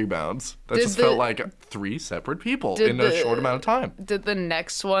 3 rebounds. That Did just the- felt like 3 separate people did in a the- short amount of time. did the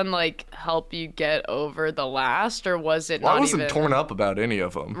next one like help you get over the last, or was it Well, I not wasn't even torn up about any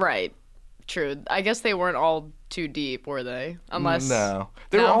of them. right? True. I guess they weren't all too deep, were they? Unless No,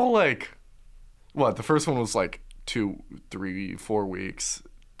 they were No? all like, what? The first one was like 2, 3, 4 weeks,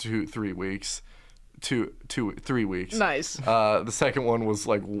 2, 3 weeks, 2, 3 weeks. nice. The second one was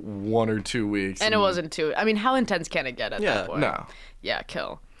like 1 or 2 weeks, And it wasn't too. I mean, how intense can it get at Yeah, that point? No. Yeah,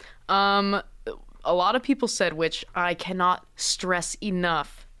 kill. a lot of people said, which I cannot stress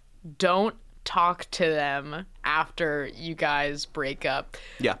enough, don't talk to them after you guys break up.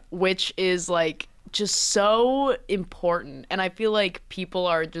 Yeah. Which is like just so important. And I feel like people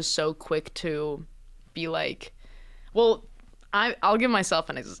are just so quick to be like, well, I'll give myself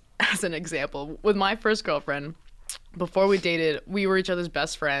as an example. With my first girlfriend, before we dated, we were each other's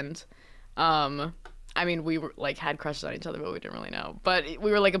best friend. I mean, we were like had crushes on each other, but we didn't really know. But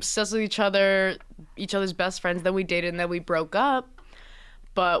we were like obsessed with each other's best friends. Then we dated, and then we broke up.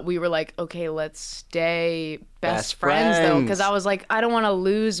 But we were like, okay, let's stay best friends though, because I was like, I don't want to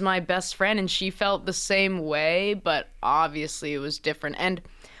lose my best friend, and she felt the same way. But obviously, it was different. And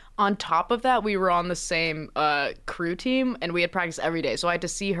on top of that, we were on the same crew team, and we had practice every day. So I had to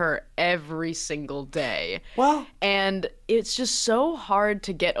see her every single day. Well, and it's just so hard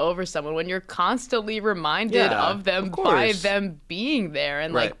to get over someone when you're constantly reminded of them by them being there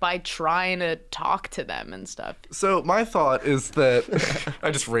and like by trying to talk to them and stuff. So my thought is that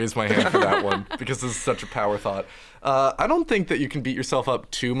I just raised my hand for that one because this is such a power thought. I don't think that you can beat yourself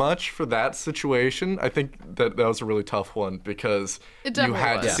up too much for that situation. I think that was a really tough one because you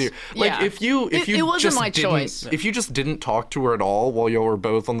had to see her. Like if you it wasn't just my choice. If you just didn't talk to her at all while y'all were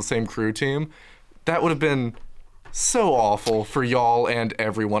both on the same crew team, that would have been so awful for y'all and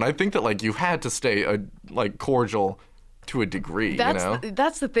everyone. I think that like you had to stay like cordial to a degree.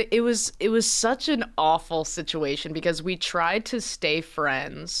 That's the thing. It was such an awful situation because we tried to stay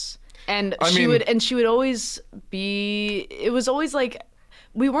friends. And she would always be, it was always like,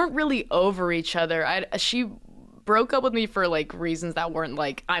 we weren't really over each other. She broke up with me for like reasons that weren't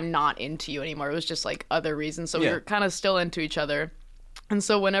like, I'm not into you anymore. It was just like other reasons. So we were kind of still into each other. And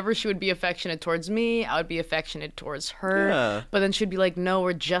so whenever she would be affectionate towards me, I would be affectionate towards her. Yeah. But then she'd be like, no,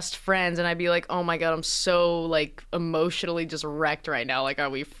 we're just friends. And I'd be like, oh my God, I'm so like emotionally just wrecked right now. Like, are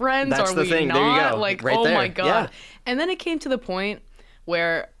we friends? That's are the we thing. not? There you go. Like, right oh there. my God. Yeah. And then it came to the point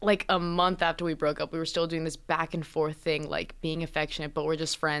where like a month after we broke up, we were still doing this back and forth thing, like being affectionate, but we're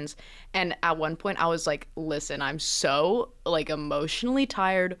just friends. And at one point I was like, listen, I'm so like emotionally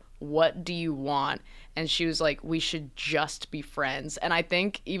tired. What do you want? And she was like, we should just be friends. And I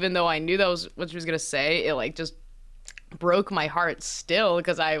think even though I knew that was what she was going to say, it like just broke my heart still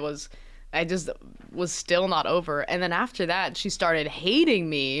because I just was still not over. And then after that, she started hating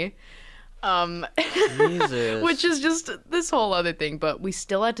me. Which is just this whole other thing, but we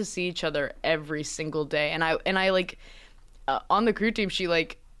still had to see each other every single day. And I like on the crew team, she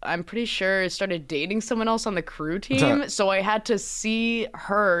like, I'm pretty sure started dating someone else on the crew team. So I had to see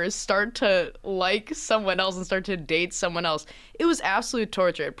her start to like someone else and start to date someone else. It was absolute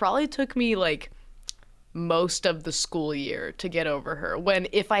torture. It probably took me like most of the school year to get over her.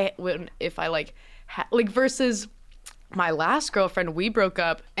 If I like versus my last girlfriend, we broke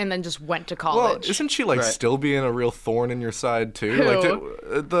up and then just went to college. Well, isn't she like still being a real thorn in your side too? Who?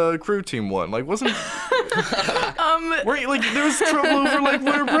 Like the crew team one, like wasn't were you, like there was trouble over like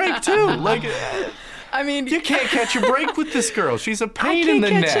winter break too? Like, I mean, you can't catch a break with this girl. She's a pain in the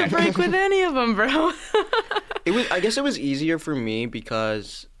neck. I can't catch a break with any of them, bro. I guess it was easier for me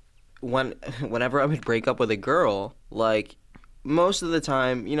because whenever I would break up with a girl, like, most of the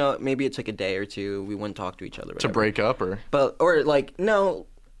time, you know, maybe it took a day or two, we wouldn't talk to each other. To break up, or like, no,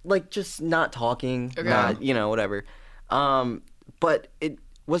 like just not talking, not, you know, whatever. But it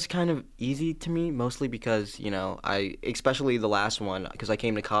was kind of easy to me, mostly because, you know, especially the last one, because I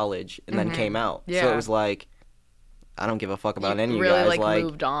came to college and then came out. Yeah. So it was like, I don't give a fuck about any of you really, guys. like,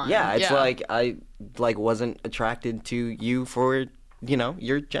 moved on. Yeah, it's like I like wasn't attracted to you for, you know,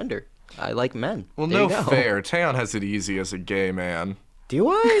 your gender. I like men. Well, there no fair. Taeyeon has it easy as a gay man. Do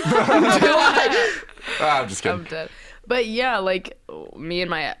I? I'm just kidding. I'm dead. But yeah, like me and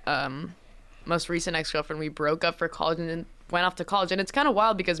my most recent ex-girlfriend, we broke up for college and then went off to college. And it's kind of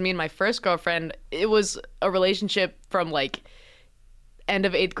wild because me and my first girlfriend, it was a relationship from like end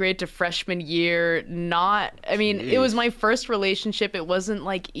of 8th grade to freshman year. It was my first relationship. It wasn't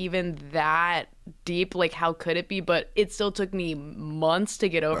like even that deep, like how could it be? But it still took me months to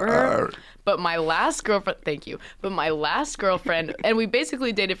get over her. But my last girlfriend, and we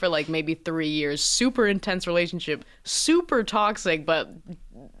basically dated for like maybe 3 years, super intense relationship, super toxic, but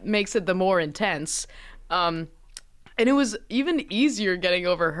makes it the more intense. And it was even easier getting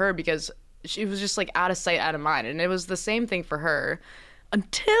over her because she was just like out of sight, out of mind. And it was the same thing for her.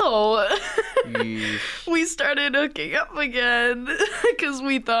 Until we started hooking up again because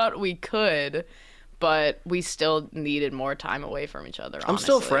we thought we could, but we still needed more time away from each other. I'm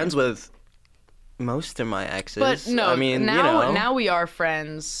still friends with most of my exes. But no, I mean, now we are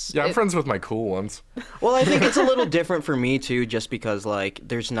friends. Yeah, I'm friends with my cool ones. Well, I think it's a little different for me too, just because like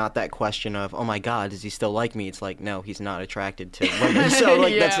there's not that question of, oh my God, does he still like me? It's like, no, he's not attracted to women. So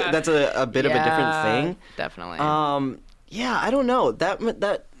like Yeah. that's a bit of a different thing. Definitely. Yeah, I don't know. That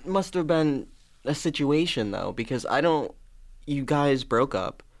must have been a situation though, because you guys broke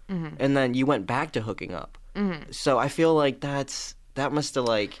up, and then you went back to hooking up. So I feel like that must have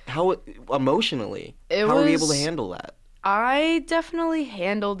like how emotionally how were you able to handle that? I definitely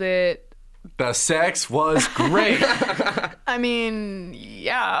handled it. The sex was great. I mean,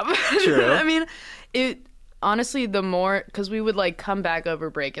 yeah. True. I mean, it honestly, the more, because we would like come back over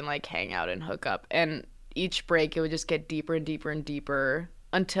break and like hang out and hook up, and each break it would just get deeper and deeper and deeper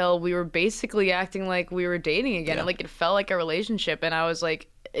until we were basically acting like we were dating again. And, like, it felt like a relationship, and I was like,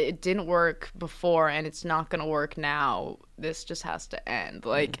 it didn't work before and it's not gonna work now. This just has to end.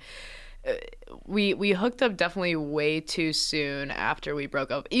 Like, we hooked up definitely way too soon after we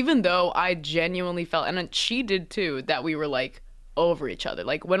broke up, even though I genuinely felt, and she did too, that we were like over each other.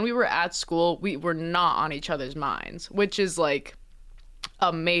 Like, when we were at school, we were not on each other's minds, which is like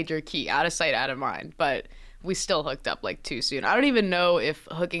a major key. Out of sight, out of mind. But we still hooked up like too soon. I don't even know if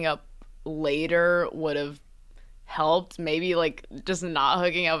hooking up later would have helped. Maybe like just not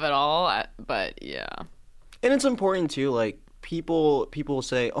hooking up at all. But yeah. And it's important too, like people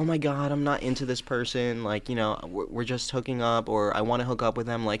say, oh my God, I'm not into this person, like, you know, we're just hooking up, or I want to hook up with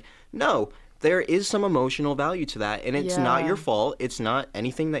them. Like, no, there is some emotional value to that, and it's not your fault. It's not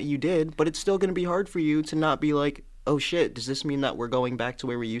anything that you did, but it's still going to be hard for you to not be like, oh shit, does this mean that we're going back to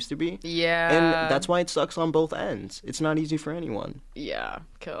where we used to be? Yeah. And that's why it sucks on both ends. It's not easy for anyone. Yeah,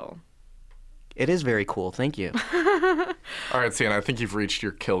 cool. It is very cool. Thank you. All right, Sienna, I think you've reached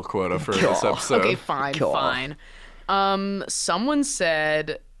your kill quota for this episode. Okay, fine, Cool. fine. Someone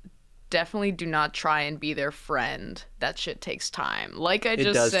said, definitely do not try and be their friend. That shit takes time. Like I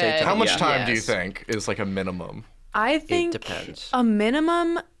just does take said. time. How much Yeah. time do you Yes. think is like a minimum? I think depends. a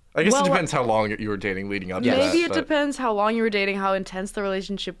minimum. I guess well, it depends how long you were dating leading up to Maybe that. it but- depends how long you were dating, how intense the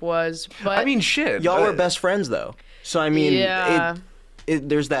relationship was. But I mean, shit. Y'all were best friends though. So I mean, Yeah.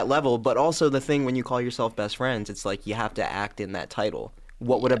 there's that level, but also the thing when you call yourself best friends, it's like you have to act in that title.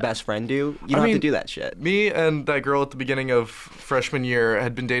 What would a best friend do? You don't have to do that shit. Me and that girl at the beginning of freshman year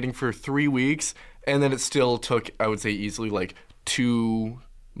had been dating for 3 weeks, and then it still took, I would say, easily like 2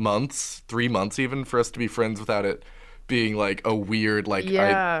 months, 3 months even, for us to be friends without it being like a weird, like,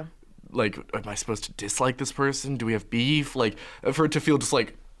 yeah. am I supposed to dislike this person? Do we have beef? Like, for it to feel just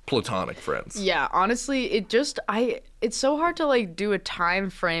like platonic friends. Yeah, honestly, it's so hard to like do a time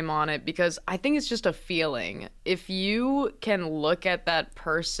frame on it, because I think it's just a feeling. If you can look at that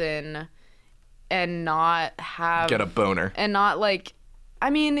person and not have Get a boner. and not like, I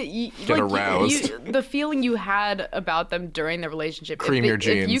mean, Get aroused. the feeling you had about them during the relationship. Cream your If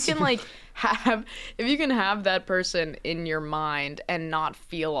you jeans. can like if you can have that person in your mind and not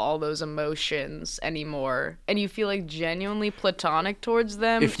feel all those emotions anymore, and you feel like genuinely platonic towards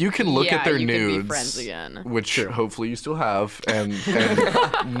them, If you can look at their you nudes, can be friends again. which hopefully you still have, and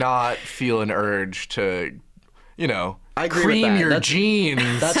not feel an urge to, you know, I agree with cream that. your That's-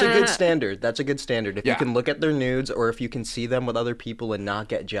 jeans. That's a good standard. That's a good standard. If Yeah. you can look at their nudes, or if you can see them with other people and not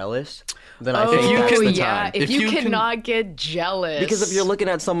get jealous, then I Oh, think that's the yeah. time. If, If you, you can- cannot get jealous, Because if you're looking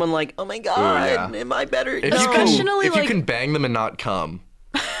at someone like, oh my God, yeah. am I better? if you Especially, if you like- can bang them and not come.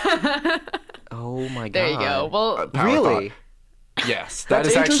 Oh my God. there you go. Well, Power Really? thought. Yes, that That's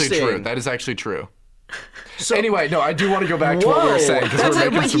is actually true. interesting. That is actually true. So anyway, no, I do want to go back to what we were saying, because That's we're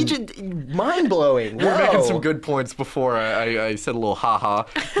like, making wait, some he just mind blowing. we're making some good points before I said a little haha,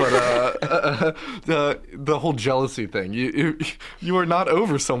 but the whole jealousy thing. You are not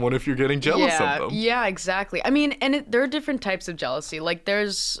over someone if you're getting jealous yeah, of them. yeah, exactly. I mean, and there are different types of jealousy. Like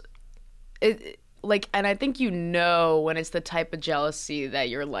there's, and I think you know when it's the type of jealousy that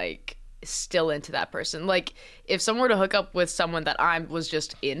you're like still into that person. Like if someone were to hook up with someone that I was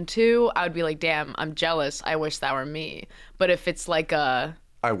just into, I would be like, damn, I'm jealous. I wish that were me. But if it's like I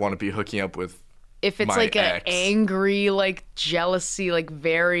want to be hooking up with. if it's my like a ex. angry like jealousy, like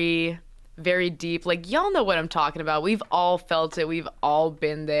very very deep, like y'all know what I'm talking about. We've all felt it. We've all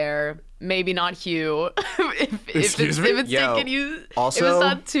been there. Maybe not Hugh. Excuse me? If it's Yo, taking you, also-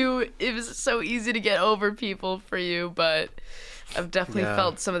 if it's so easy to get over people for you, but I've definitely Yeah.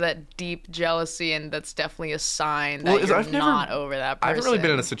 felt some of that deep jealousy, and that's definitely a sign that Well, you're I've never- not over that person. I haven't really been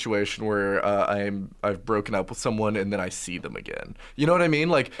in a situation where I've broken up with someone and then I see them again. You know what I mean?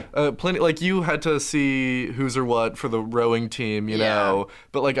 Like plenty. Like you had to see Who's or What for the rowing team, you know.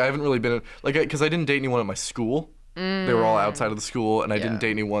 But like I haven't really been because I didn't date anyone at my school. They were all outside of the school, and I Yeah. didn't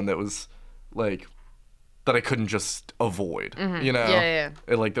date anyone that was like that I couldn't just avoid, you know? Yeah.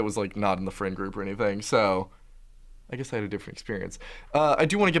 And, like, that was, like, not in the friend group or anything. So I guess I had a different experience. I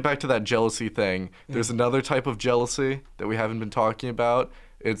do want to get back to that jealousy thing. There's another type of jealousy that we haven't been talking about.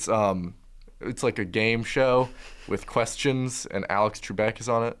 It's like a game show with questions, and Alex Trebek is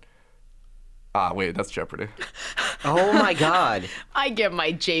on it. Ah, wait, that's Jeopardy. Oh my God. I get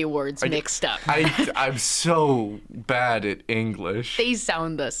my J words mixed up. I'm so bad at English. They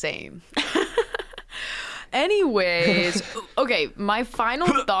sound the same. Anyways, okay, my final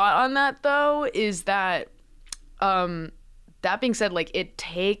thought on that though is that that being said, like, it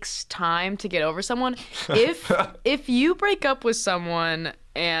takes time to get over someone. If you break up with someone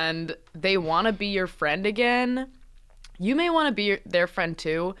and they want to be your friend again, you may want to be their friend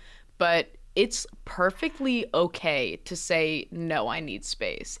too, but it's perfectly okay to say, no, I need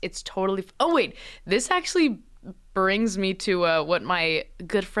space. It's totally... Oh, wait. This actually brings me to what my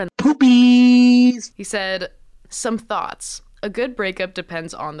good friend... Poopies! He said, some thoughts. A good breakup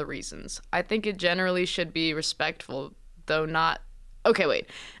depends on the reasons. I think it generally should be respectful, though not... Okay, wait.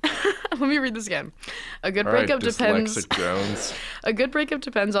 Let me read this again. A good breakup depends... Dyslexic Jones. A good breakup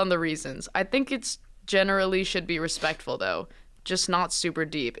depends on the reasons. I think it's generally should be respectful, though. Just not super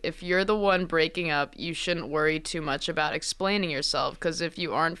deep. If you're the one breaking up, you shouldn't worry too much about explaining yourself, because if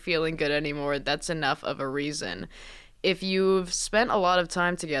you aren't feeling good anymore, that's enough of a reason. If you've spent a lot of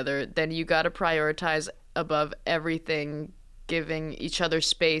time together, then you gotta prioritize above everything, giving each other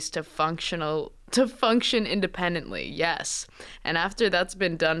space to function independently, yes. And after that's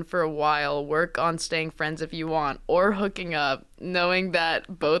been done for a while, work on staying friends if you want, or hooking up, knowing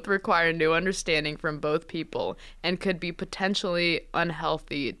that both require new understanding from both people and could be potentially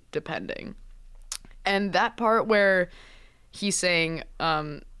unhealthy depending. And that part where he's saying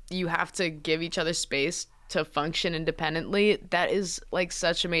you have to give each other space to function independently, that is like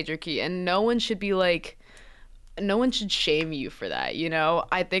such a major key. And no one should shame you for that, you know?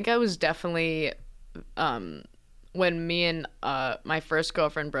 I think I was definitely, when me and my first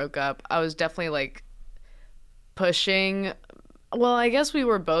girlfriend broke up, I was definitely like pushing. Well, I guess we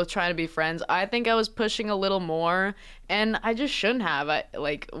were both trying to be friends. I think I was pushing a little more, and I just shouldn't have.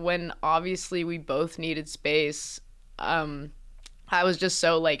 When obviously we both needed space, I was just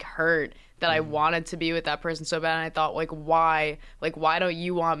so like hurt that I wanted to be with that person so bad, and I thought, like, why don't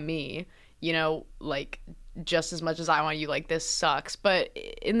you want me? You know, like, just as much as I want you, like, this sucks. But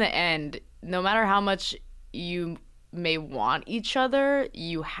in the end, no matter how much you may want each other,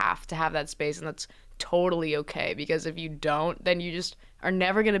 you have to have that space, and that's totally okay, because if you don't, then you just are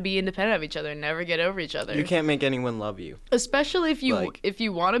never going to be independent of each other and never get over each other. You can't make anyone love you. Especially if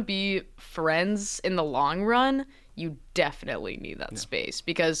you want to be friends in the long run, you definitely need that space,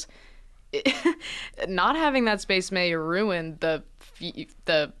 because not having that space may ruin the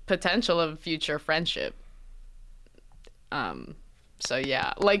potential of future friendship. So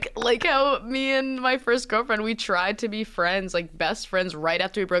yeah, like how me and my first girlfriend, we tried to be friends, like best friends, right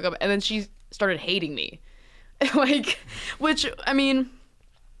after we broke up, and then she started hating me, like, which, I mean,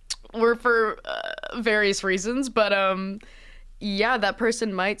 were for various reasons, but yeah, that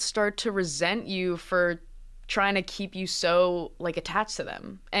person might start to resent you for trying to keep you so like attached to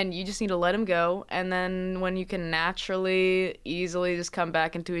them, and you just need to let them go. And then when you can naturally, easily just come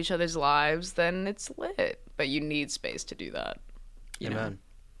back into each other's lives, then it's lit. But you need space to do that. Amen.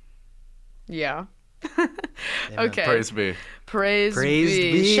 Yeah. Amen. Okay. Praise be. Praise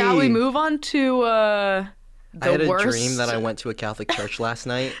be. be. Shall we move on to I had a worst... dream that I went to a Catholic church last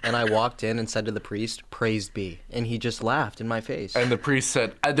night, and I walked in and said to the priest, "Praise be," and he just laughed in my face. And the priest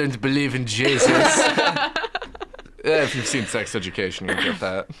said, "I don't believe in Jesus." If you've seen Sex Education, you get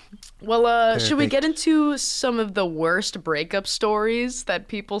that. Well, should we get into some of the worst breakup stories that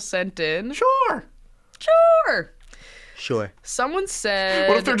people sent in? Sure. Sure. Someone said...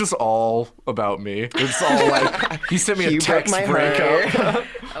 What if they're just all about me? It's all like, he sent me a You broke text my breakup. heart.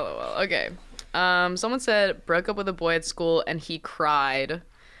 Oh, well, okay. Someone said, broke up with a boy at school and he cried.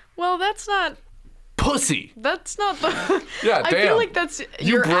 Well, that's not Pussy. the... Yeah, I damn. feel like that's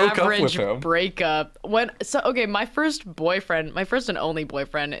your broke up average with him. breakup. My first and only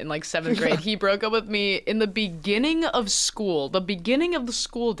boyfriend in like 7th grade, he broke up with me in the beginning of school, the beginning of the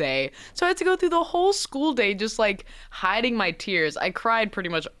school day. So I had to go through the whole school day just like hiding my tears. I cried pretty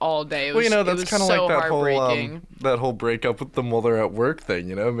much all day. It was, That's kind of so like heartbreaking. that whole breakup with them while they're at work thing,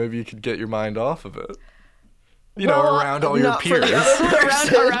 you know? Maybe you could get your mind off of it. You know, Well, around all your not for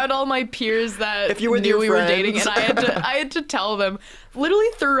peers. around all my peers that If you were with knew your we were dating, and friends. I had to tell them literally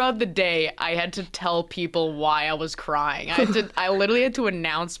throughout the day. I had to tell people why I was crying. I literally had to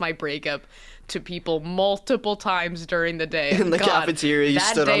announce my breakup to people multiple times during the day. In the cafeteria, you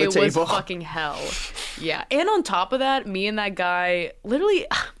stood on the That day table. was fucking hell. Yeah. And on top of that, me and that guy, literally,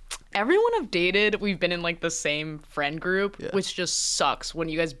 everyone I've dated, we've been in like the same friend group, which just sucks when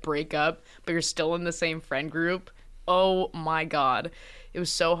you guys break up, but you're still in the same friend group. Oh my God. It was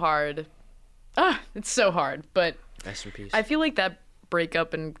so hard. It's so hard. But Rest in peace. I feel like that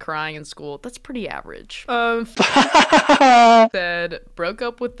breakup and crying in school, that's pretty average. Said, broke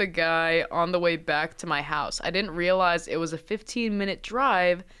up with the guy on the way back to my house. I didn't realize it was a 15-minute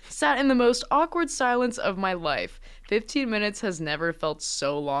drive. Sat in the most awkward silence of my life. 15 minutes has never felt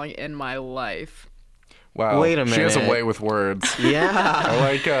so long in my life. Wow. Wait a She has a minute. way with words. Yeah.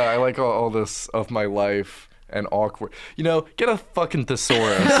 I like all this of my life and awkward. You know, get a fucking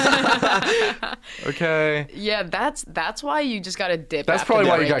thesaurus. Okay. Yeah, that's why you just gotta dip. That's after probably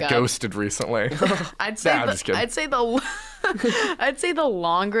the why you got breakup. ghosted recently. I'd say Nah, I'm just kidding. I'd say the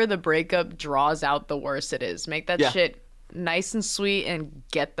longer the breakup draws out, the worse it is. Make that Yeah. shit nice and sweet and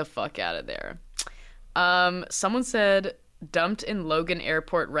get the fuck out of there. Someone said dumped in Logan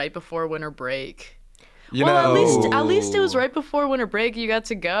Airport right before winter break. You Well, know. at least it was right before winter break. You got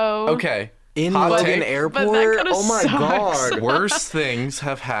to go. Okay. In Hot Logan take. Airport? But that kinda Oh my sucks. god. Worse things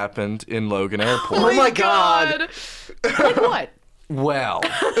have happened in Logan Airport. Oh my god. Like what? Well,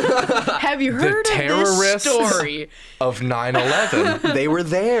 Have you heard of this terrorists story? of 9/11 They were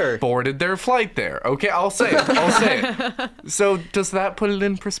there. boarded their flight there. Okay, I'll say it. So does that put it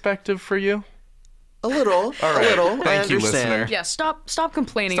in perspective for you? A little. All right. A little. I Thank you, understand. listener. Yeah, stop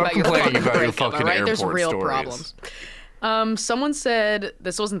complaining Stop about your complaining fucking about your breakup, fucking all right? There's airport real stories. problems. Someone said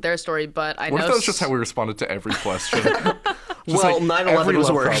this wasn't their story, but I What know if that was just how we responded to every question? Well, like 9/11 every was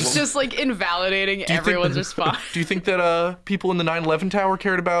love worse. problem. just like invalidating you think- everyone's response. Do you think that people in the 9/11 tower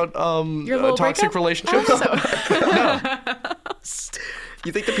cared about Your little toxic breakup? relationships? So,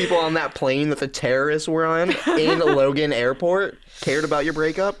 You think the people on that plane that the terrorists were on in Logan Airport cared about your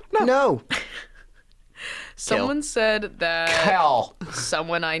breakup? No. someone said that Hell.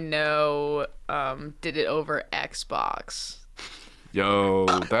 someone I know did it over Xbox. Yo,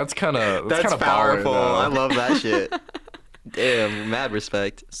 that's kind of That's powerful. I love that shit. Damn, mad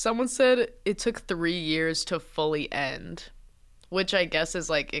respect. Someone said it took 3 years to fully end, which I guess is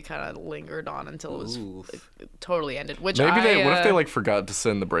like it kind of lingered on until it was like, totally ended. Which Maybe I, what if they like forgot to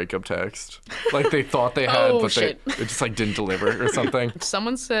send the breakup text? Like they thought they had, Oh, but shit. it just like didn't deliver or something.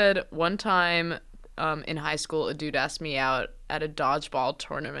 Someone said one time in high school, a dude asked me out at a dodgeball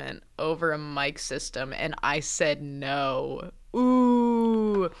tournament over a mic system, and I said no.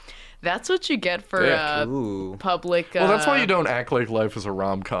 Ooh, that's what you get for Dick. Ooh. public. Well, that's why you don't act like life is a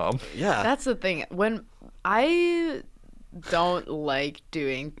rom-com. Yeah. That's the thing. When I don't like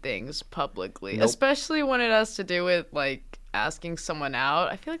doing things publicly, especially when it has to do with like asking someone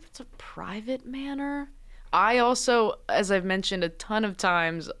out. I feel like that's a private manner. I also, as I've mentioned a ton of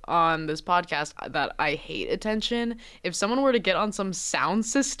times on this podcast, that I hate attention. If someone were to get on some sound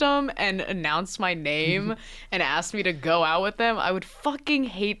system and announce my name and ask me to go out with them, I would fucking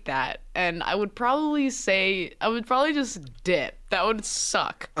hate that. And I would probably just dip. That would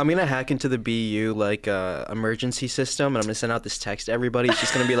suck. I'm gonna hack into the BU like emergency system, and I'm gonna send out this text to everybody. It's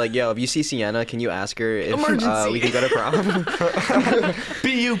just gonna be like, "Yo, if you see Sienna, can you ask her if Emergency. we can go to prom?"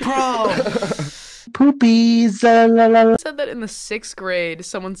 BU prom. Poopies. La, la, la. Said that in the 6th grade,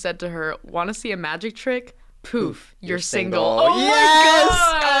 someone said to her, "Want to see a magic trick? Poof, you're single." single." Oh Yes!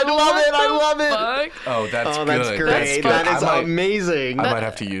 my god! I love it, I What love the it. fuck? Oh, that's Oh, good. that's great. That's That is I might, amazing. I might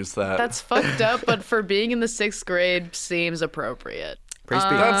have to use that. That's fucked up, but for being in the 6th grade, seems appropriate. Praise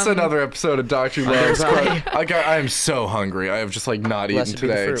be. That's another episode of Dr. Love's. Sorry. I am so hungry. I have just like not eaten Blessed be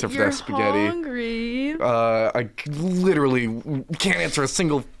the today fruit. except for You're that spaghetti. hungry. I literally can't answer a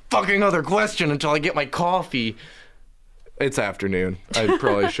single fucking other question until I get my coffee. It's afternoon. I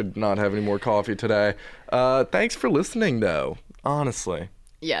probably should not have any more coffee today. Thanks for listening, though. Honestly.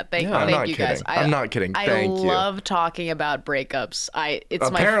 Yeah, thank I'm you not guys. kidding. I'm not kidding. Thank I you. love talking about breakups. It's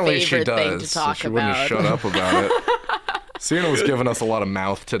Apparently my she favorite thing does. to talk so she wouldn't have about. shut up about it. Sienna was giving us a lot of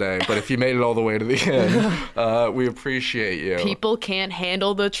mouth today, but if you made it all the way to the end, we appreciate you. People can't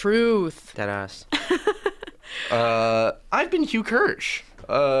handle the truth. That ass. I've been Hugh Kirsch.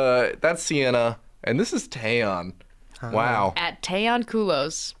 That's Sienna, and this is Taeyeon. Wow. At Taeyeon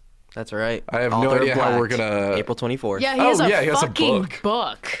Kulos. That's right. I have no Author of idea how we're Blacked, gonna- April 24th. Yeah, he Oh, has a yeah, he has a fucking book.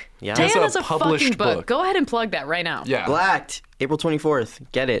 book. Yeah. Taeyeon He has has a a fucking published book. book. Go ahead and plug that right now. Yeah. Blacked, April 24th.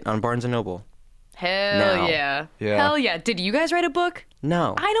 Get it on Barnes & Noble. Hell Now. yeah. Yeah. Hell yeah. Did you guys write a book?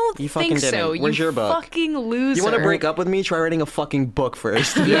 No. I don't you think fucking so. Didn't. Where's you your book? fucking loser. You want to break up with me? Try writing a fucking book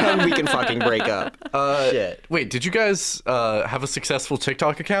first. Then we can fucking break up. Shit. Wait, did you guys have a successful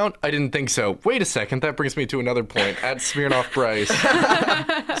TikTok account? I didn't think so. Wait a second, that brings me to another point. At Smirnoff Bryce,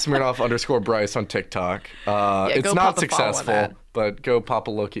 Smirnoff_Bryce on TikTok. It's go not pop a follow on successful, that. but go pop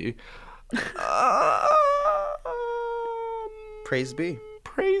a lookie. Praise be.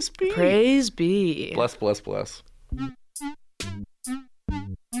 Praise be. Praise be. Bless.